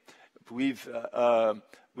 okay? With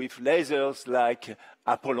lasers like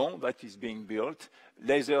Apollon that is being built,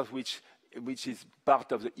 lasers which is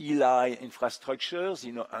part of the ELI infrastructures,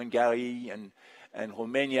 Hungary and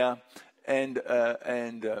Romania and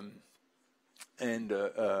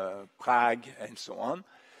Prague and so on.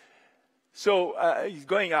 So it's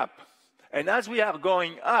going up. And as we are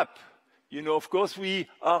going up, of course, we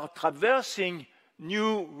are traversing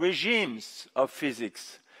new regimes of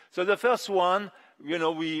physics. So the first one,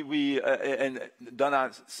 and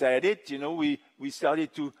Donna said it, we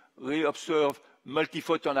started to really observe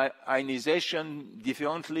multiphoton ionization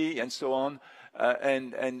differently and so on,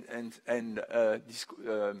 and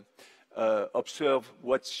observe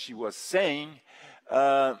what she was saying.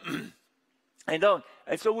 And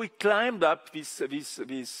so we climbed up this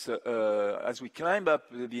as we climb up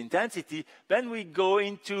the intensity, then we go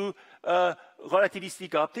into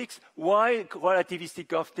relativistic optics. Why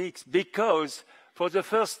relativistic optics? Because for the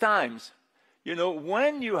first times,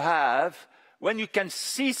 when you can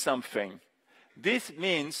see something, this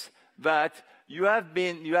means that you have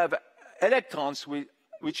electrons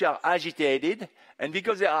which are agitated, and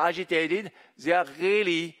because they are agitated, they are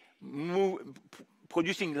really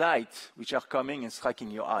producing light, which are coming and striking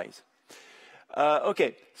your eyes.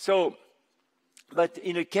 Okay, so, but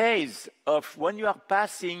in a case of when you are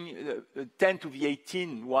passing 10 to the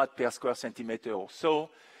 18 watt per square centimeter or so,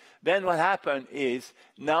 then what happens is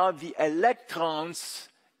now the electrons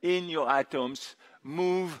in your atoms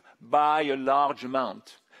move by a large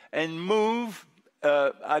amount and move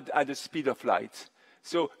at the speed of light.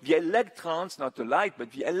 So the electrons, not the light,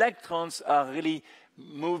 but the electrons are really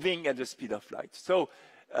moving at the speed of light. So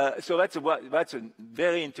that's a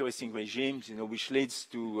very interesting regime, you know, which leads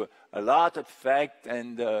to a lot of effect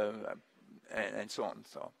and so on.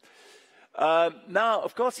 So now,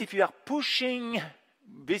 of course, if you are pushing,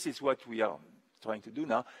 this is what we are trying to do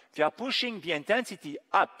now. If you are pushing the intensity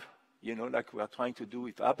up, you know, like we are trying to do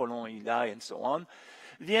with Apollon, Eli, and so on,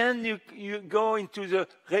 then you go into the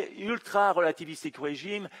ultra-relativistic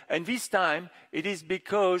regime, and this time it is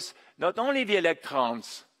because not only the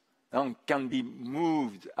electrons can be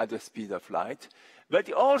moved at the speed of light,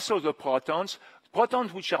 but also the protons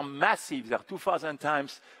which are massive, they are 2,000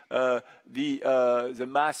 times the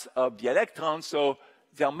mass of the electrons, so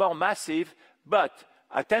they are more massive, but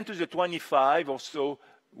at 10 to the 25 or so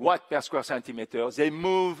watt per square centimeter, they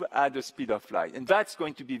move at the speed of light, and that's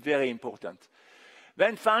going to be very important.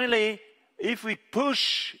 Then finally, if we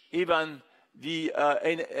push even the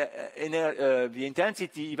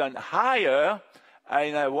intensity even higher,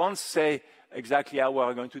 and I won't say exactly how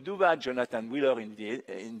we're going to do that. Jonathan Wheeler in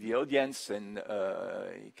the audience, and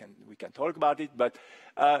we can talk about it. But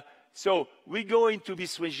so we go into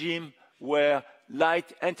this regime where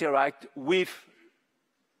light interact with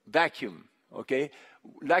vacuum. Okay,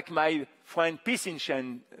 like my friend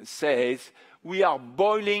Pissinchen says, we are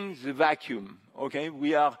boiling the vacuum. Okay,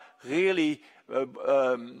 we are really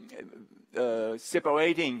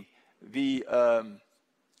separating the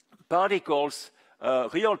particles,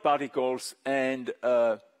 real particles, and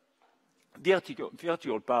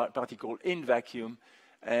virtual particle in vacuum,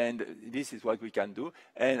 and this is what we can do.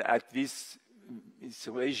 And at this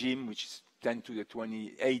regime, which is 10 to the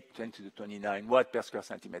 28, 10 to the 29 watt per square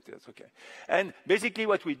centimeters. Okay, and basically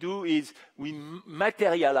what we do is we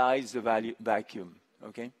materialize the vacuum.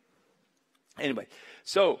 Okay. Anyway,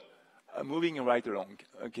 so moving right along.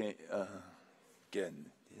 Okay,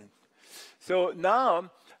 again. So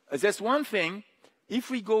now there's one thing. If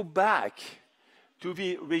we go back to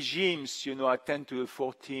the regimes, you know, at 10 to the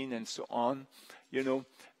 14 and so on, you know,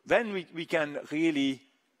 then we can really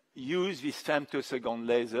use these femtosecond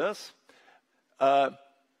lasers.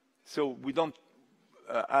 So we don't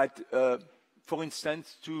add, for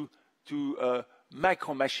instance, to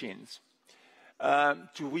micro machines,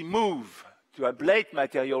 to remove, to ablate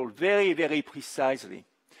material very, very precisely.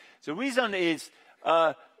 The reason is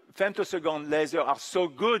femtosecond lasers are so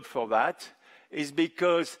good for that is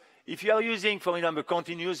because if you are using, for example, a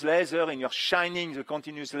continuous laser and you're shining the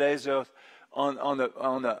continuous laser on a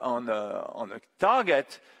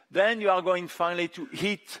target, then you are going finally to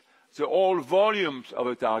hit the whole volumes of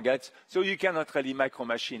a target, so you cannot really micro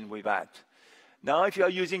machine with that. Now, if you are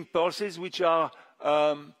using pulses which are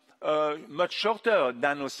much shorter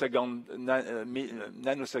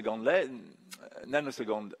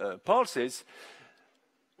nanosecond pulses,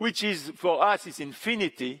 which is for us is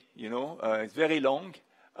infinity, you know, it's very long,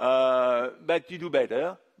 but you do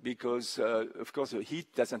better because, of course, the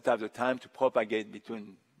heat doesn't have the time to propagate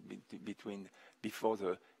before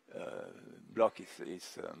the block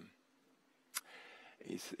is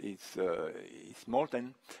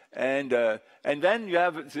molten, and then you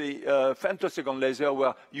have the femtosecond laser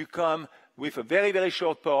where you come with a very, very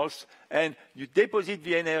short pulse and you deposit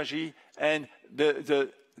the energy, and the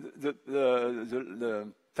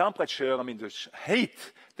temperature, I mean the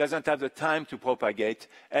heat, doesn't have the time to propagate,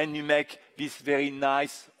 and you make these very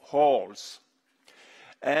nice holes.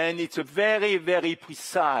 And it's a very, very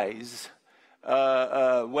precise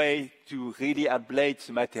way to really ablate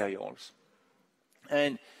the materials.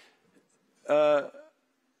 And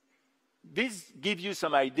this gives you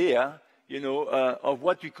some idea, you know, of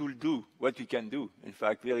what we could do, what we can do. In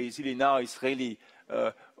fact, very easily now it's really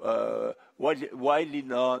widely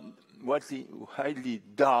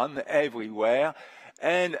done everywhere.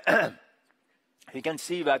 And you can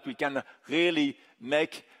see that we can really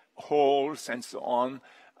make holes and so on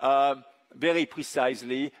very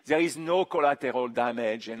precisely. There is no collateral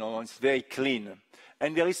damage, you know, it's very clean.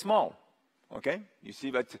 And very small. Okay, you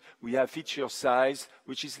see that we have feature size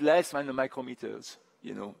which is less than the micrometers,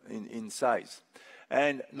 you know, in size,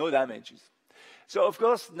 and no damages. So of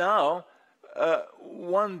course now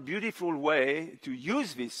one beautiful way to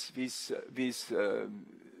use this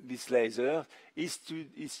laser is to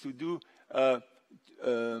do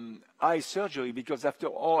eye surgery, because after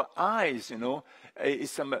all, eyes,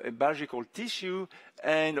 is some biological tissue,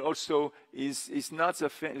 and also is not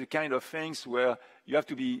the kind of things where you have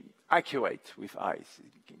to be accurate with eyes.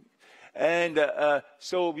 And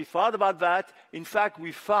so we thought about that. In fact,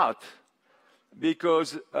 we thought,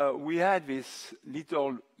 because we had this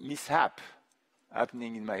little mishap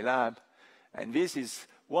happening in my lab, and this is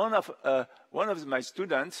one of my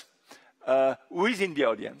students who is in the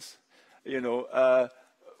audience,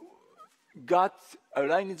 got a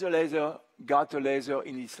line in the laser, got a laser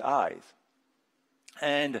in his eyes.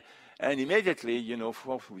 And immediately,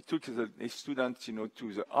 we took the student, to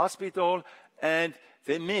the hospital, and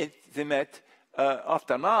they met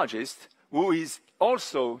ophthalmologist who is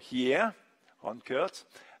also here, Ron Kurtz,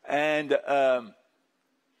 and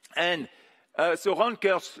so Ron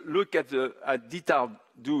Kurtz looked at Dieter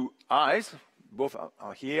eyes, both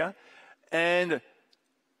are here, and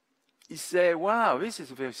he said, "Wow, this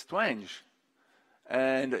is very strange."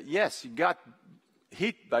 And yes, he got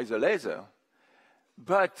hit by the laser,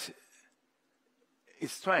 but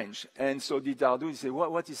it's strange. And so Dieter said,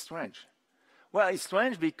 "What is strange?" Well, it's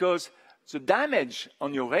strange because the damage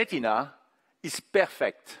on your retina is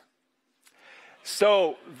perfect.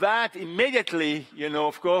 So that immediately,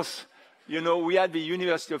 of course, we had the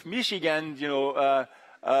University of Michigan,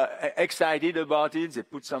 excited about it. They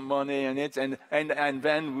put some money in it, and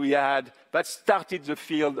then that started the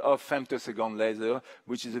field of femtosecond laser,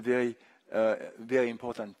 which is a very, very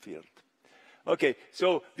important field. Okay,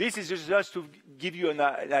 so this is just to give you an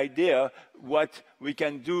idea what we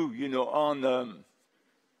can do,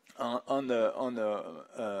 on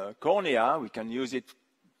the cornea. We can use it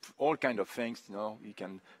for all kind of things, we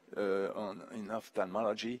can in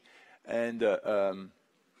ophthalmology, and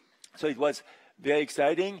so it was very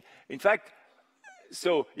exciting. In fact,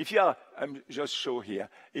 so if you are, I'm just show here,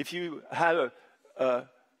 if you have a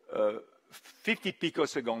 50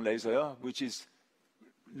 picosecond laser, which is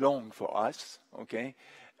long for us, okay,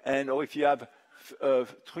 or if you have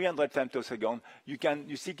 300 femtosecond, you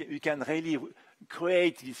can really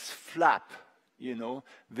create this flap,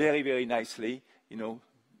 very, very nicely,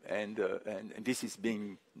 and this is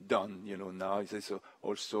being done, now. There's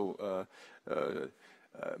also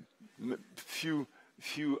few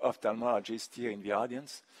ophthalmologists here in the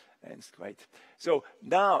audience, and it's great. So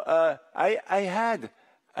now I had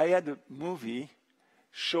a movie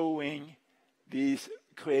showing this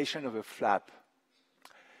creation of a flap.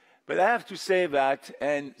 But I have to say that,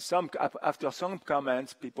 and after some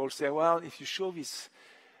comments, people say, well, if you show this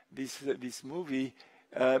movie,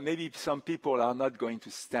 maybe some people are not going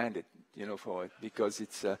to stand it, for it, because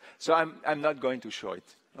it's. So I'm not going to show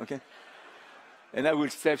it, okay? And I will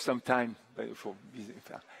save some time for.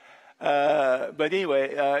 But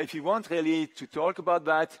anyway, if you want really to talk about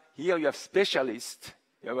that, here you have specialists.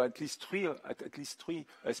 You have at least three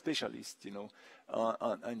specialists,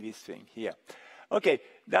 on this thing here. Okay,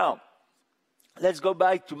 now let's go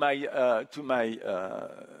back to my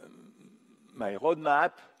my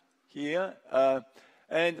roadmap here,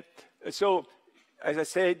 and so as I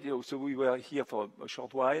said, so we were here for a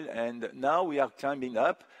short while, and now we are climbing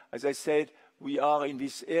up. As I said, we are in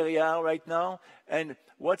this area right now, and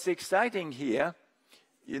what's exciting here,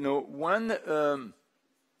 when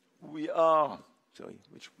we are. Sorry,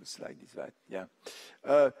 which slide is that? Yeah.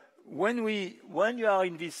 When you are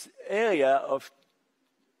in this area of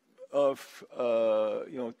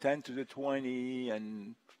 10 to the 20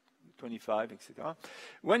 and 25, etc.,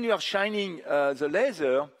 when you are shining the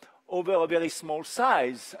laser over a very small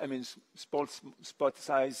size, I mean spot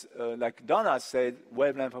size, like Donna said,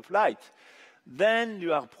 wavelength of light, then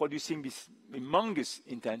you are producing these humongous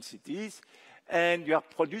intensities, and you are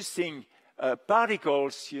producing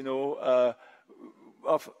particles,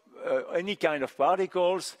 of any kind of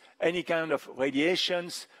particles, any kind of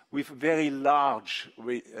radiations with very large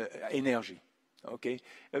energy, okay,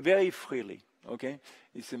 very freely, okay.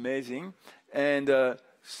 It's amazing, and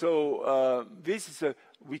so this is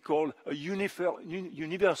we call a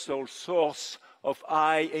universal source of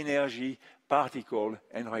high energy particle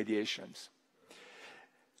and radiations.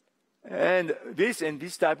 And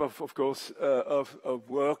this type of course, of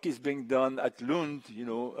work is being done at Lund,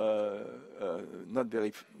 not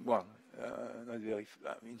very well,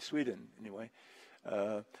 in Sweden anyway.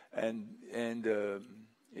 And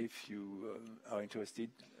if you are interested,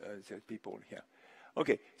 there are people here.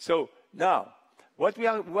 Okay, so now what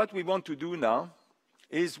we want to do now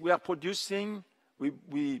is we are producing.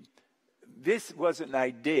 This was an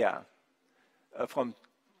idea from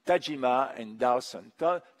Tajima and Dawson.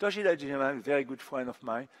 Toshi Tajima is a very good friend of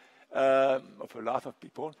mine, of a lot of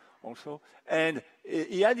people also. And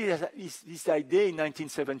he had this idea in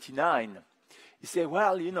 1979. He said,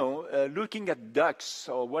 well, you know, looking at ducks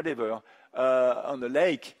or whatever on the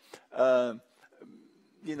lake,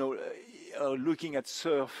 you know, looking at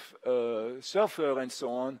surfer and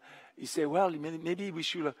so on, he said, well, maybe we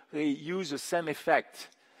should use the same effect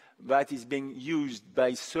that is being used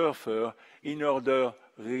by surfer in order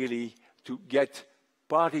really to get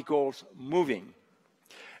particles moving.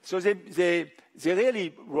 So they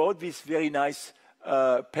really wrote this very nice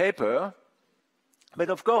paper, but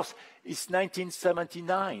of course, it's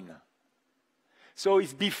 1979. So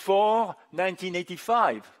it's before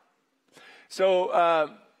 1985. So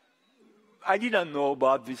I didn't know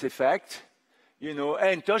about this effect, you know,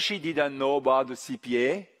 and Toshi didn't know about the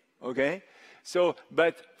CPA, okay? So,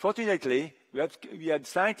 but fortunately, we had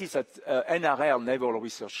scientists at NRL, Naval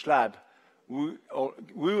Research Lab, who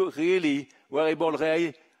really were able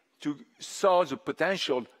to saw the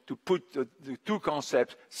potential to put the two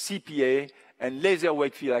concepts, CPA and laser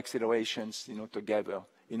wake field accelerations, you know, together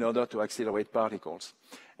in order to accelerate particles.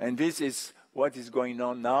 And this is what is going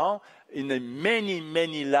on now in the many,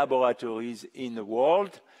 many laboratories in the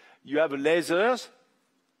world. You have lasers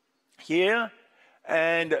here,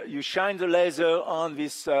 and you shine the laser on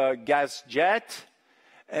this gas jet,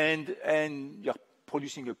 and you're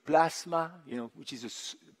producing a plasma, you know, which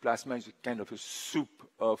is plasma is a kind of a soup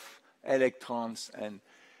of electrons and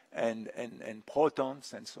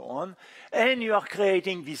protons and so on. And you are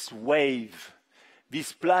creating this wave,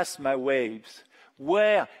 these plasma waves,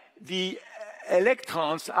 where the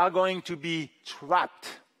electrons are going to be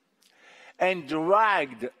trapped and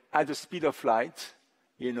dragged at the speed of light,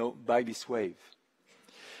 you know, by this wave.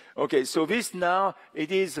 Okay, so this now,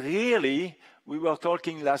 it is really, we were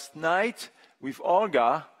talking last night with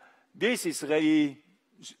Olga, this is really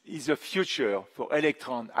is the future for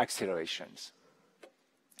electron accelerations.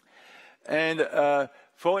 And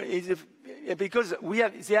because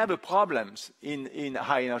they have a problems in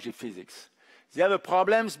high energy physics. They have a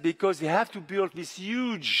problems because they have to build these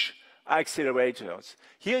huge accelerators.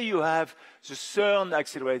 Here you have the CERN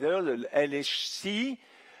accelerator, the LHC,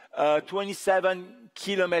 27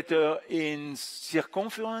 kilometers in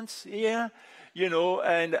circumference here, you know,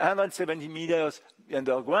 and 170 meters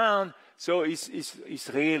underground. So it's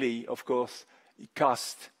really, of course, it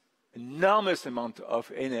costs enormous amount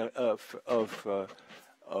of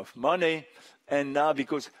money. And now,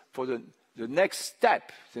 because for the next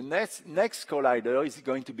step, the next collider is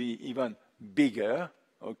going to be even bigger,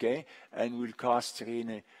 okay, and will cost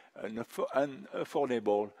really an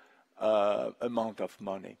affordable amount of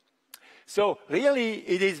money. So really,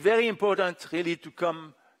 it is very important really to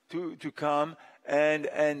come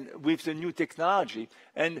and with the new technology.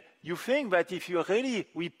 And you think that if you're really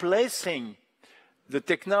replacing the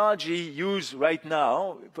technology used right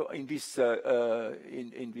now in this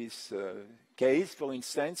case, for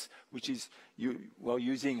instance, which is we're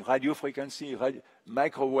using radio frequency,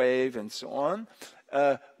 microwave, and so on,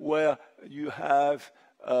 where you have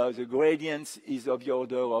the gradients is of the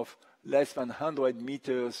order of less than 100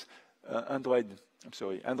 meters, 100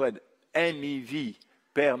 MeV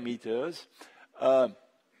per meters.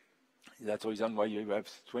 That's the reason why you have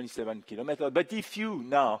 27 kilometers. But if you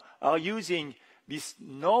now are using this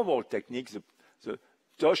novel technique, the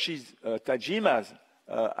Tajima's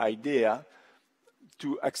idea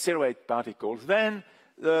to accelerate particles, then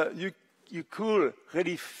you could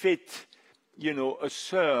really fit, you know, a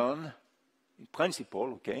CERN, in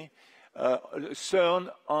principle, okay, a CERN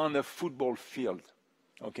on a football field,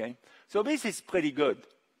 okay. So this is pretty good,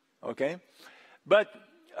 okay. But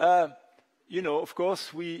you know, of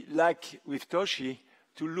course, we like with Toshi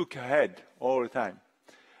to look ahead all the time,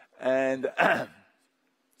 and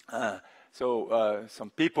so some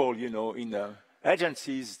people, you know, in the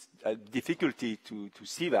agencies have difficulty to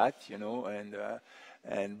see that, you know,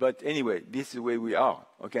 but anyway, this is the way we are,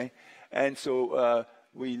 okay? And so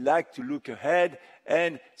we like to look ahead,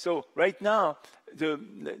 and so right now,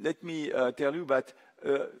 let me tell you that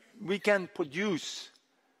we can produce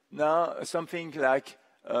now something like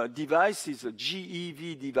devices,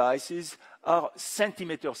 GeV devices are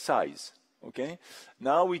centimeter size, okay?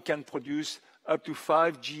 Now we can produce up to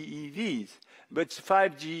 5 GeVs, but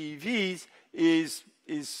 5 GeVs is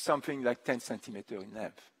something like 10 centimeters in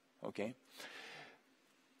length, okay?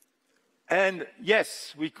 And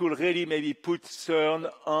yes, we could really maybe put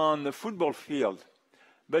CERN on the football field,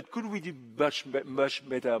 but could we do much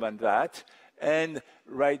better than that? And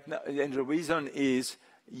right now, and the reason is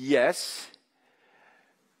yes,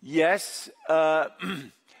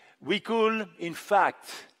 we could, in fact,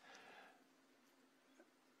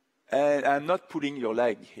 and I'm not pulling your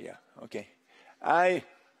leg here, Okay.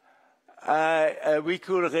 We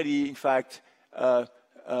could really, in fact,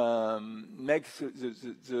 make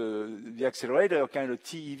the accelerator kind of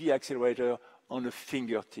TeV accelerator on a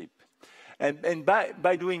fingertip. And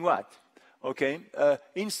by doing what? Okay.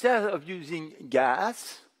 Instead of using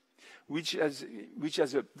gas, which has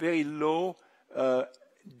a very low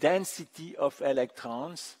density of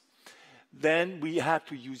electrons, then we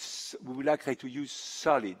would like to use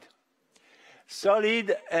solid.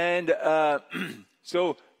 Solid, and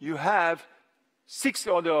so you have 6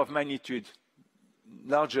 orders of magnitude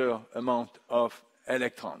larger amount of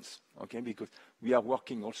electrons, okay, because we are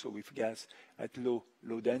working also with gas at low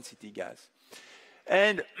density gas.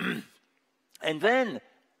 And then,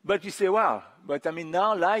 but you say, wow, but I mean,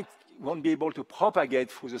 now light won't be able to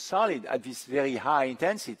propagate through the solid at this very high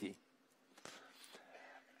intensity.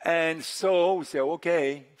 And so we say,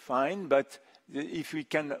 okay, fine, but if we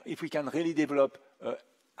can really develop a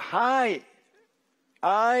high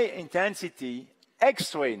intensity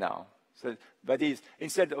X-ray now, so that is,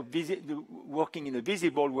 instead of working in the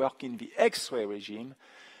visible, work in the X-ray regime,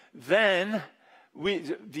 then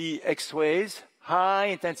with the X-rays, high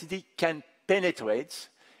intensity can penetrate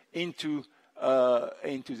into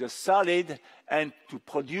the solid and to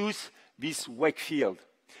produce this wake field.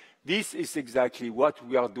 This is exactly what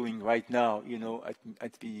we are doing right now, you know,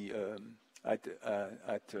 at the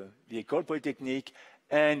École Polytechnique,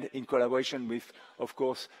 and in collaboration with, of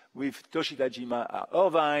course, with Toshitajima at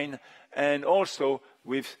Irvine, and also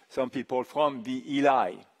with some people from the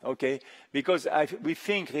Eli, okay? Because we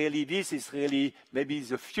think really this is really maybe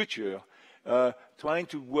the future, trying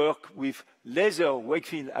to work with laser wake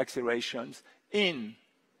field accelerations in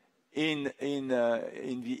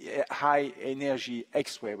the high energy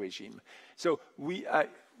X-ray regime. So we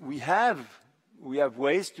have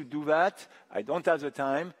ways to do that. I don't have the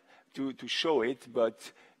time to show it,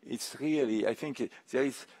 but it's really, I think there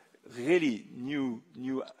is really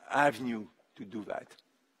new avenue to do that.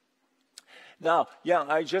 Now,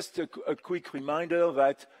 yeah, just a quick reminder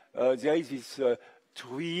that there is this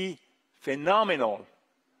three phenomenal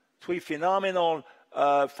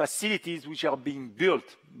facilities which are being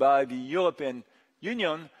built by the European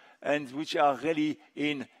Union and which are really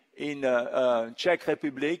in Czech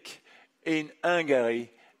Republic, in Hungary,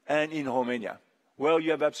 and in Romania, where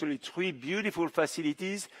you have absolutely 3 beautiful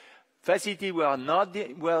facilities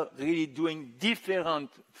were really doing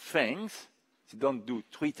different things. They don't do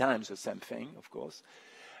 3 times the same thing, of course,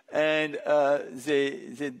 and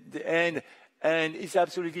and it's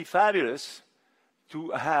absolutely fabulous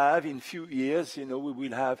to have in few years, you know, we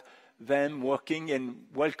will have them working and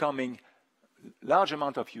welcoming large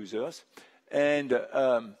amount of users, and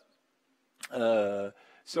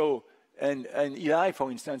so Eli,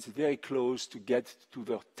 for instance, is very close to get to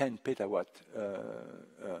the 10 petawatt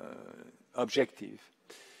objective.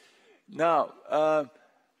 Now,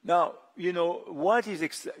 you know, what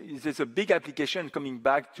is there's a big application coming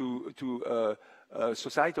back to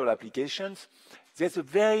societal applications. There's a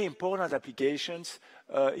very important applications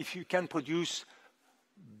if you can produce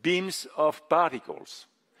beams of particles.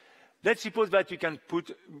 Let's suppose that you can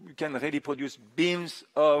really produce beams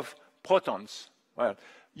of protons. Well,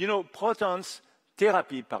 you know, protons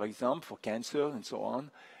therapy, for example, for cancer and so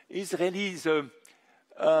on, is really the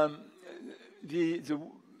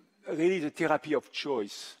therapy of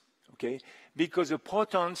choice. Okay, because the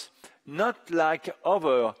protons, not like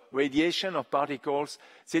other radiation of particles,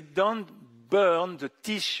 they don't burn the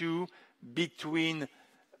tissue between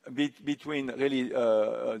really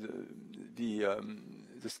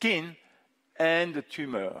the skin and the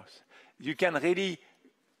tumors. You can really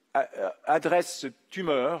address the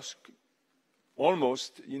tumors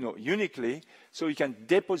almost, you know, uniquely, so you can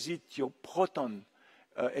deposit your proton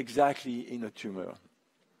exactly in a tumor.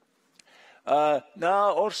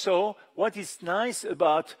 Now, also, what is nice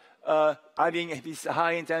about having these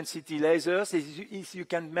high-intensity lasers is you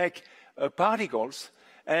can make particles,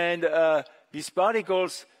 and these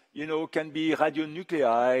particles, you know, can be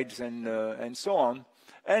radionuclides and so on,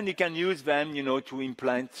 and you can use them, you know, to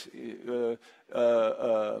implant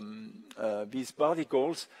these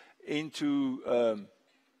particles into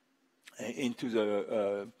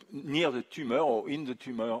the near the tumor or in the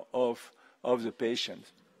tumor of the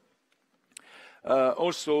patient.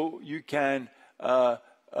 Also, you can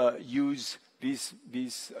use these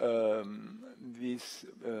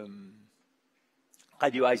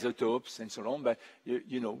radioisotopes and so on, but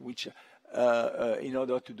you know, which in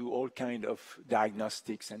order to do all kind of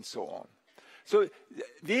diagnostics and so on. So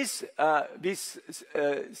this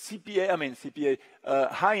CPA,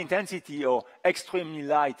 high intensity or extreme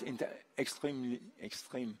light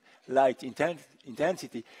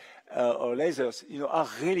intensity or lasers, are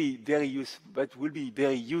really very useful, but will be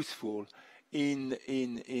very useful in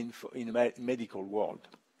the medical world.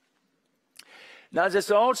 Now,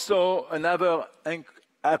 there's also another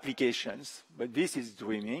applications, but this is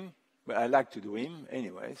dreaming. But I like to dream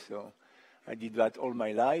anyway, so I did that all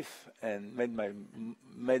my life and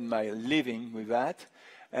made my living with that.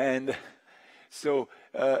 And so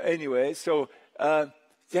anyway, so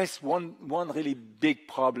there's one really big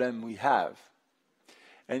problem we have.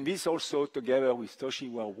 And this also, together with Toshi,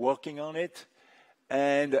 we're working on it.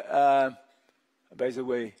 And by the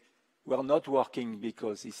way, we're not working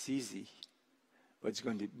because it's easy, but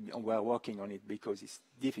we're working on it because it's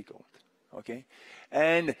difficult. Okay?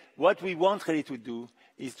 And what we want really to do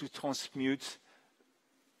is to transmute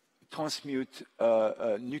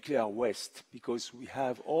nuclear waste, because we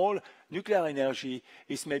have all nuclear energy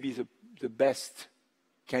is maybe the best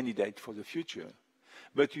candidate for the future,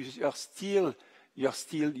 but you're still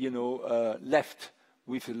left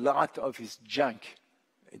with a lot of this junk,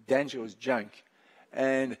 dangerous junk,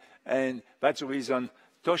 and that's the reason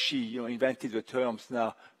Toshi invented the terms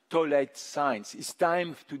now. Toilet science. It's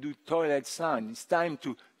time to do toilet science. It's time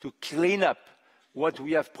to clean up what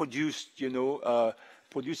we have produced,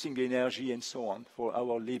 producing the energy and so on for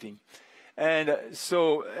our living. And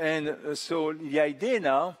so the idea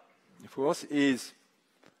now, of course, is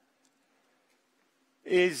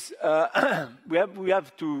we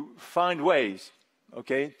have to find ways,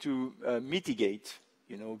 okay, to mitigate,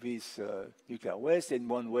 this nuclear waste. And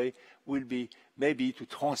one way will be maybe to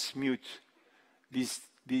transmute this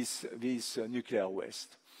nuclear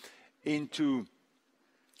waste into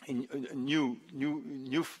a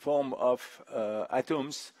new form of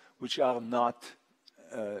atoms which are not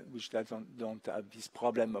which don't have this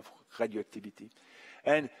problem of radioactivity.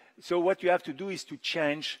 And so what you have to do is to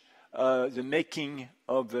change the making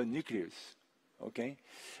of the nucleus. Okay,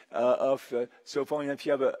 so for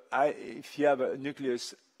example, if you have a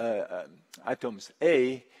nucleus atoms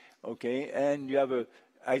A, okay, and you have a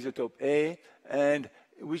isotope A, and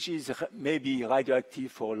which is maybe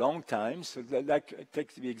radioactive for a long time. So like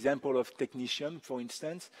take the example of technetium, for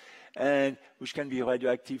instance, and which can be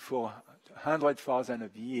radioactive for 100,000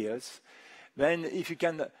 of years. Then if you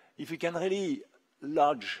can really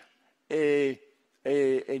lodge a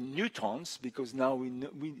neutrons, because now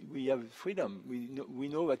we have freedom. We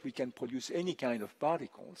know that we can produce any kind of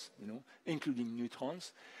particles, including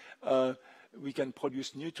neutrons. We can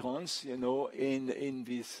produce neutrons, in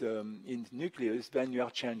this in the nucleus. Then you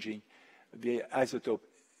are changing the isotope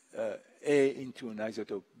A into an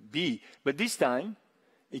isotope B. But this time,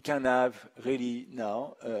 it can have really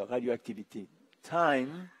now radioactivity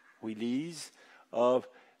time release of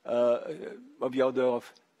the order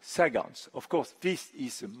of seconds. Of course, this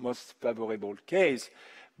is the most favorable case.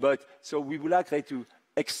 But so we would like to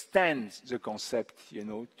extend the concept,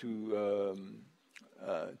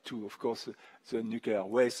 to, of course, the nuclear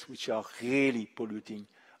waste, which are really polluting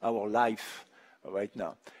our life right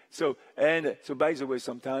now. So, by the way,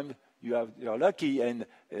 sometimes you're lucky, and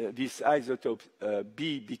this isotope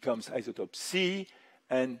B becomes isotope C,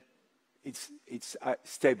 and it's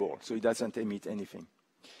stable, so it doesn't emit anything.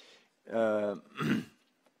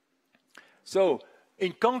 So,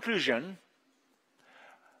 in conclusion,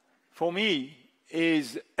 for me,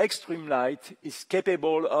 extreme light is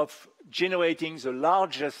capable of generating the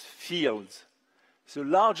largest fields, the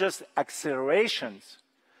largest accelerations,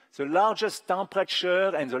 the largest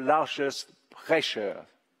temperature, and the largest pressure.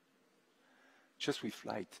 Just with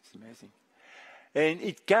light, it's amazing. And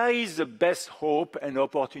it carries the best hope and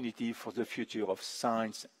opportunity for the future of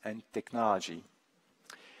science and technology.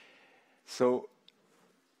 So,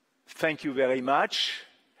 thank you very much.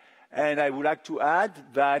 And I would like to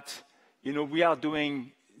add that, we are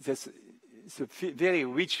doing this. It's a very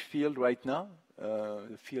rich field right now,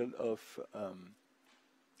 the field of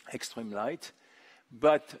extreme light.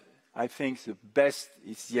 But I think the best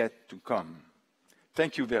is yet to come.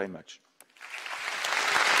 Thank you very much.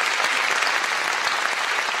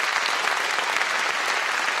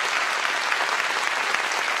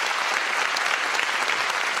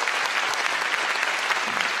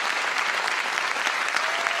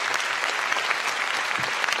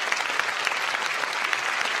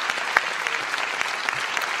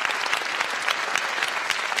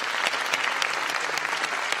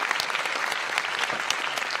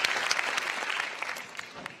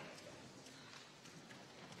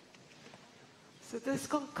 This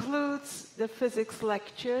concludes the physics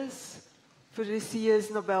lectures for this year's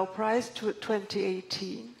Nobel Prize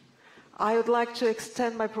 2018. I would like to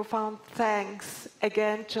extend my profound thanks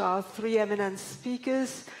again to our three eminent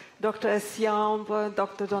speakers, Dr. Essiambre,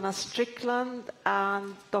 Dr. Donna Strickland,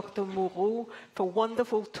 and Dr. Mourou for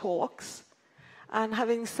wonderful talks. And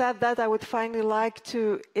having said that, I would finally like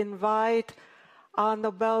to invite our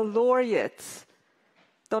Nobel laureates,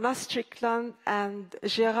 Donna Strickland and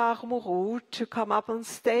Gérard Mourou, to come up on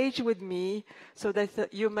stage with me so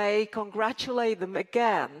that you may congratulate them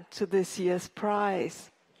again to this year's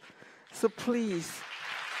prize. So please.